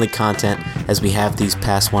interesting, timely content as we have these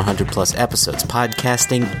past 100-plus episodes.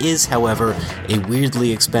 Podcasting is, however, a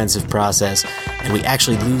weirdly expensive process, and we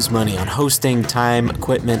actually lose money on hosting, time,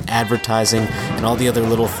 equipment, advertising, and all the other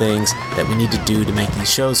little things that we need to do to make these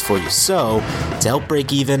shows for you. So, to help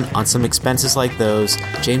break even on some expenses like those,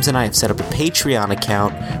 James and I have set up a Patreon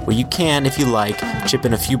account where you can, if you like, chip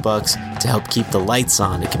in a few bucks to help keep the lights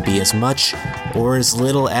on. It can be as much or as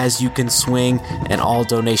little as you can swing, and all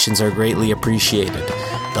donations are greatly appreciated.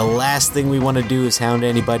 The last thing we want to do is hound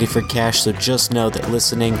anybody for cash, so just know that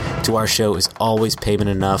listening to our show is always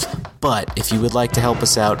payment enough, but if you would like to help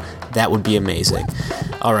us out, that would be amazing.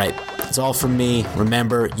 Alright, that's all from me.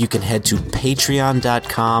 Remember, you can head to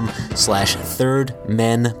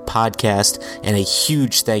patreon.com/thirdmenpodcast, and a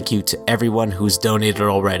huge thank you to everyone who's donated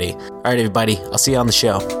already. Alright everybody, I'll see you on the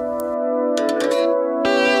show.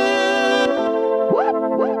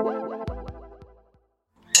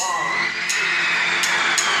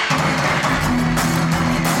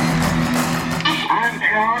 I'm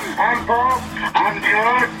John, I'm Paul, I'm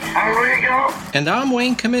George, I'm Rigo. And I'm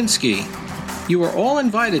Wayne Kaminsky. You are all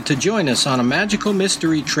invited to join us on a magical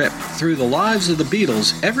mystery trip through the lives of the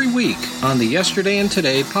Beatles every week on the Yesterday and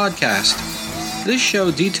Today podcast. This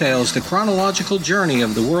show details the chronological journey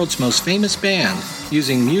of the world's most famous band,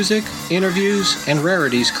 using music, interviews, and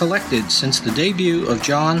rarities collected since the debut of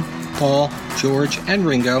John, Paul, George, and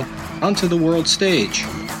Ringo onto the world stage.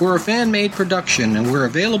 We're a fan-made production, and we're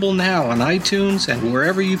available now on iTunes and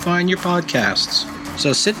wherever you find your podcasts.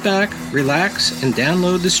 So sit back, relax, and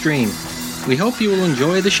download the stream. We hope you will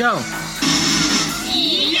enjoy the show.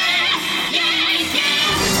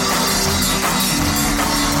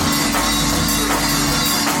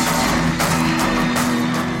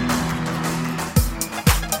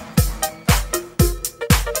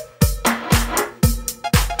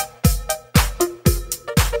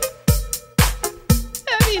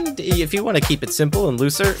 If you want to keep it simple and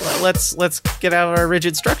looser, let's get out of our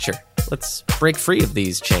rigid structure. Let's break free of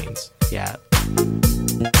these chains. Yeah.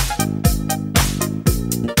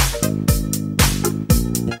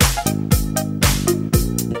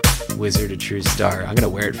 Wizard of True Star. I'm gonna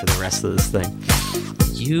wear it for the rest of this thing.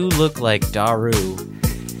 You look like Daru.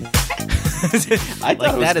 I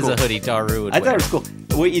thought that cool. is a hoodie Daru would I wear. thought it was cool.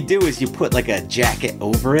 What you do is you put like a jacket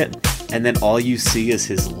over it, and then all you see is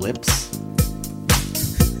his lips.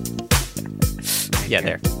 Yeah,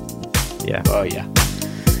 there. Yeah. Oh, yeah.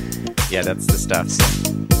 Yeah, that's the stuff.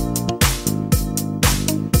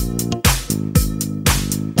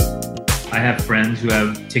 I have friends who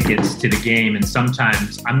have tickets to the game, and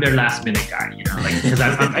sometimes I'm their last minute guy, like because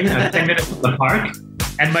I'm 10 minutes from the park,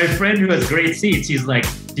 and my friend who has great seats, he's like,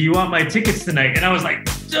 "Do you want my tickets tonight?" And I was like,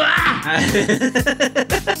 "Ah!"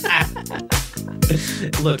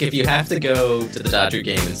 Look, if you have to go to the Dodger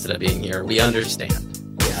game instead of being here, we understand.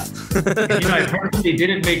 Yeah. I purposely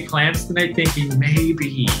didn't make plans tonight, thinking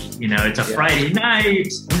maybe, it's a Friday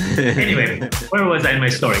night. Anyway, where was I in my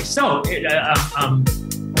story? So,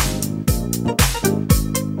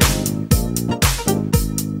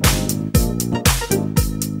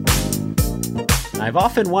 I've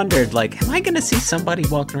often wondered, am I going to see somebody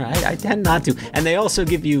walking around? I tend not to. And they also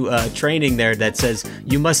give you training there that says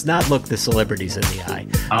you must not look the celebrities in the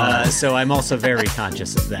eye. So I'm also very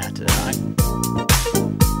conscious of that.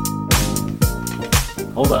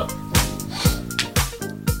 Hold up.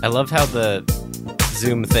 I love how the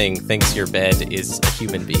Zoom thing thinks your bed is a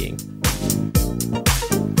human being.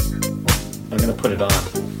 I'm going to put it on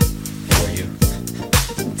for you.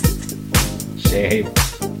 Shame.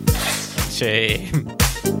 Shame.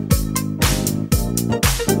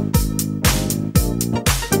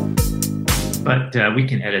 But we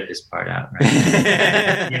can edit this part out, right?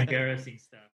 The embarrassing stuff.